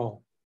Spring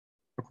Hill,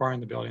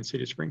 acquiring the building,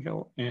 City of Spring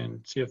Hill, and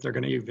see if they're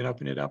going to even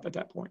open it up at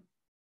that point.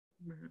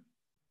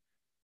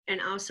 And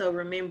also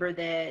remember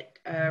that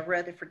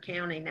Rutherford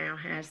County now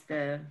has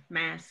the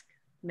mask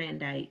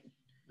mandate.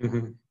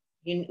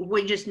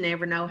 We just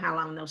never know how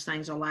long those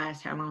things will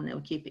last, how long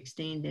they'll keep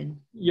extending.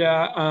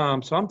 Yeah,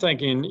 so I'm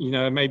thinking,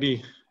 it may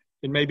be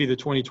the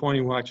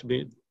 2020 will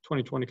actually be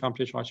 2020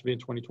 competition will actually be in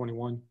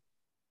 2021.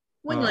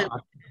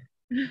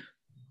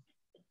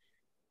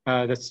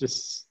 That's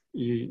just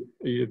you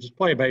just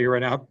play it by ear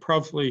right now.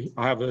 Probably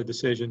I'll have a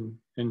decision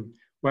and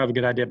we'll have a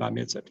good idea by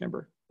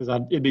mid-September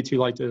because it'd be too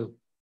late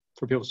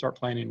for people to start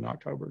planning in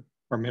October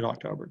or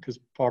mid-October because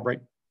fall break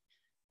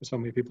with so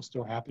many people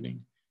still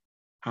happening.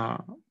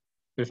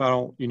 If I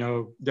don't,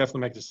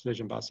 definitely make a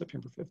decision by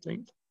September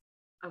 15th.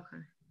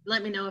 Okay.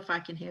 Let me know if I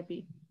can help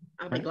you.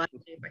 I'll be glad to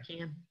if I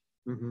can.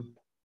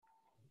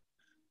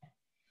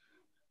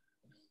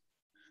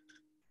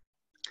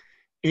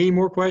 Any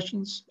more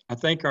questions? I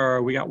think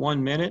we got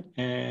 1 minute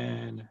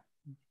and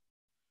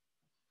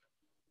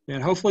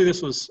hopefully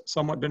this was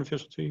somewhat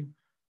beneficial to you.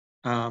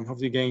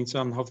 Hopefully you gained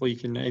some, hopefully you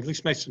can at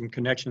least make some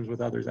connections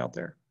with others out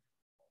there.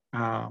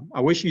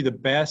 I wish you the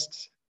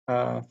best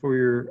for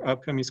your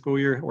upcoming school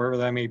year, wherever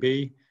that may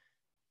be.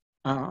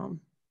 And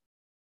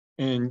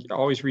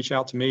always reach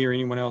out to me or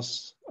anyone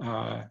else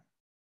that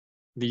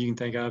you can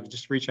think of.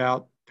 Just reach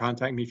out,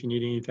 contact me if you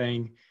need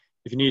anything.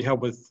 If you need help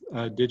with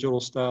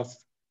digital stuff,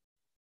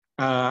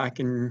 I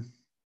can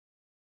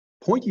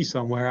point you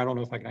somewhere. I don't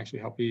know if I can actually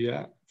help you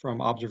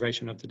from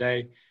observation of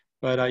today,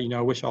 but I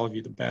wish all of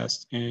you the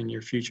best in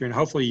your future. And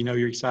hopefully,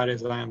 you're excited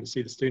as I am to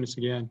see the students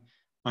again.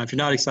 If you're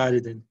not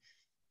excited, then,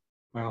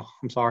 well,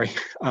 I'm sorry.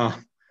 You're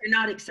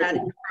not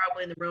excited, you're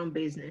probably in the wrong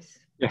business.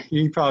 Yeah,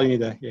 you probably need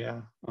to, yeah.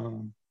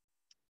 But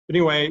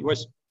anyway,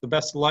 wish the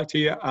best of luck to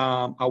you.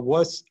 I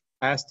was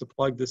asked to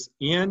plug this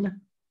in.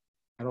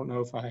 I don't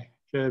know if I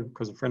should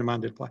because a friend of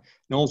mine did apply.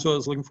 Nolensville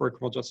is looking for a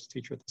criminal justice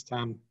teacher at this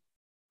time.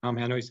 I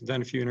know he's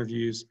done a few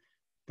interviews,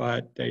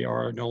 but they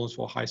are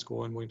Nolensville High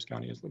School in Williams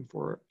County is looking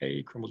for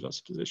a criminal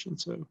justice position.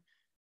 So,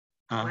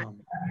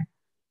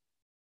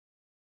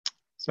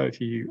 so if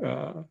you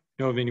know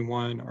of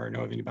anyone or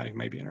know of anybody who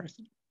may be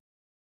interested.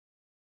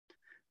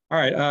 All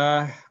right.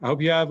 I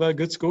hope you have a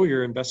good school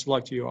year and best of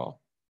luck to you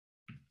all.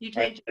 You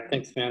take. Right,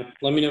 thanks, man.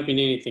 Let me know if you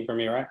need anything from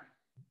me, all right?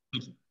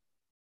 Thank you.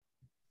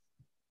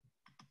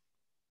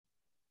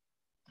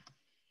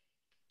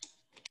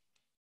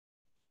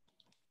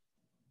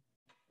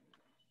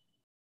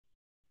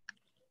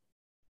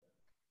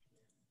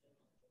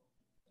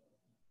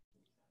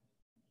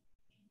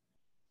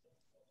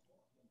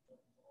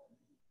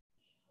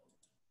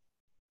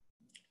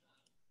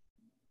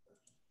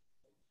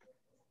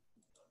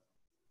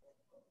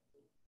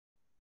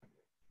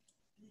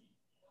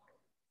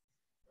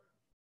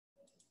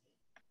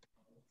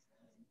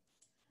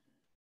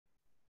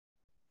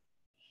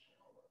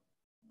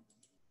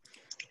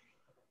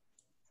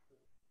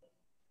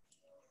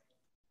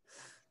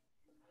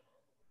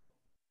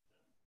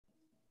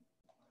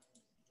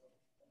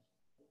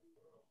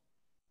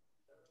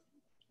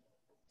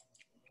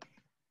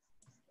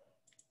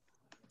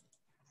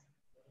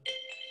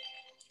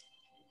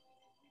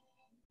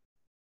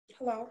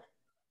 Hello.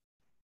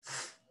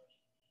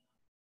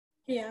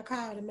 Yeah, I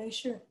called to make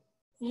sure.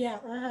 Yeah,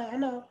 I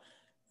know.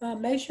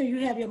 Make sure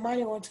you have your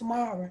money on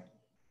tomorrow.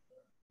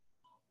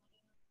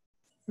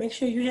 Make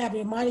sure you have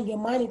your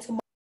money tomorrow.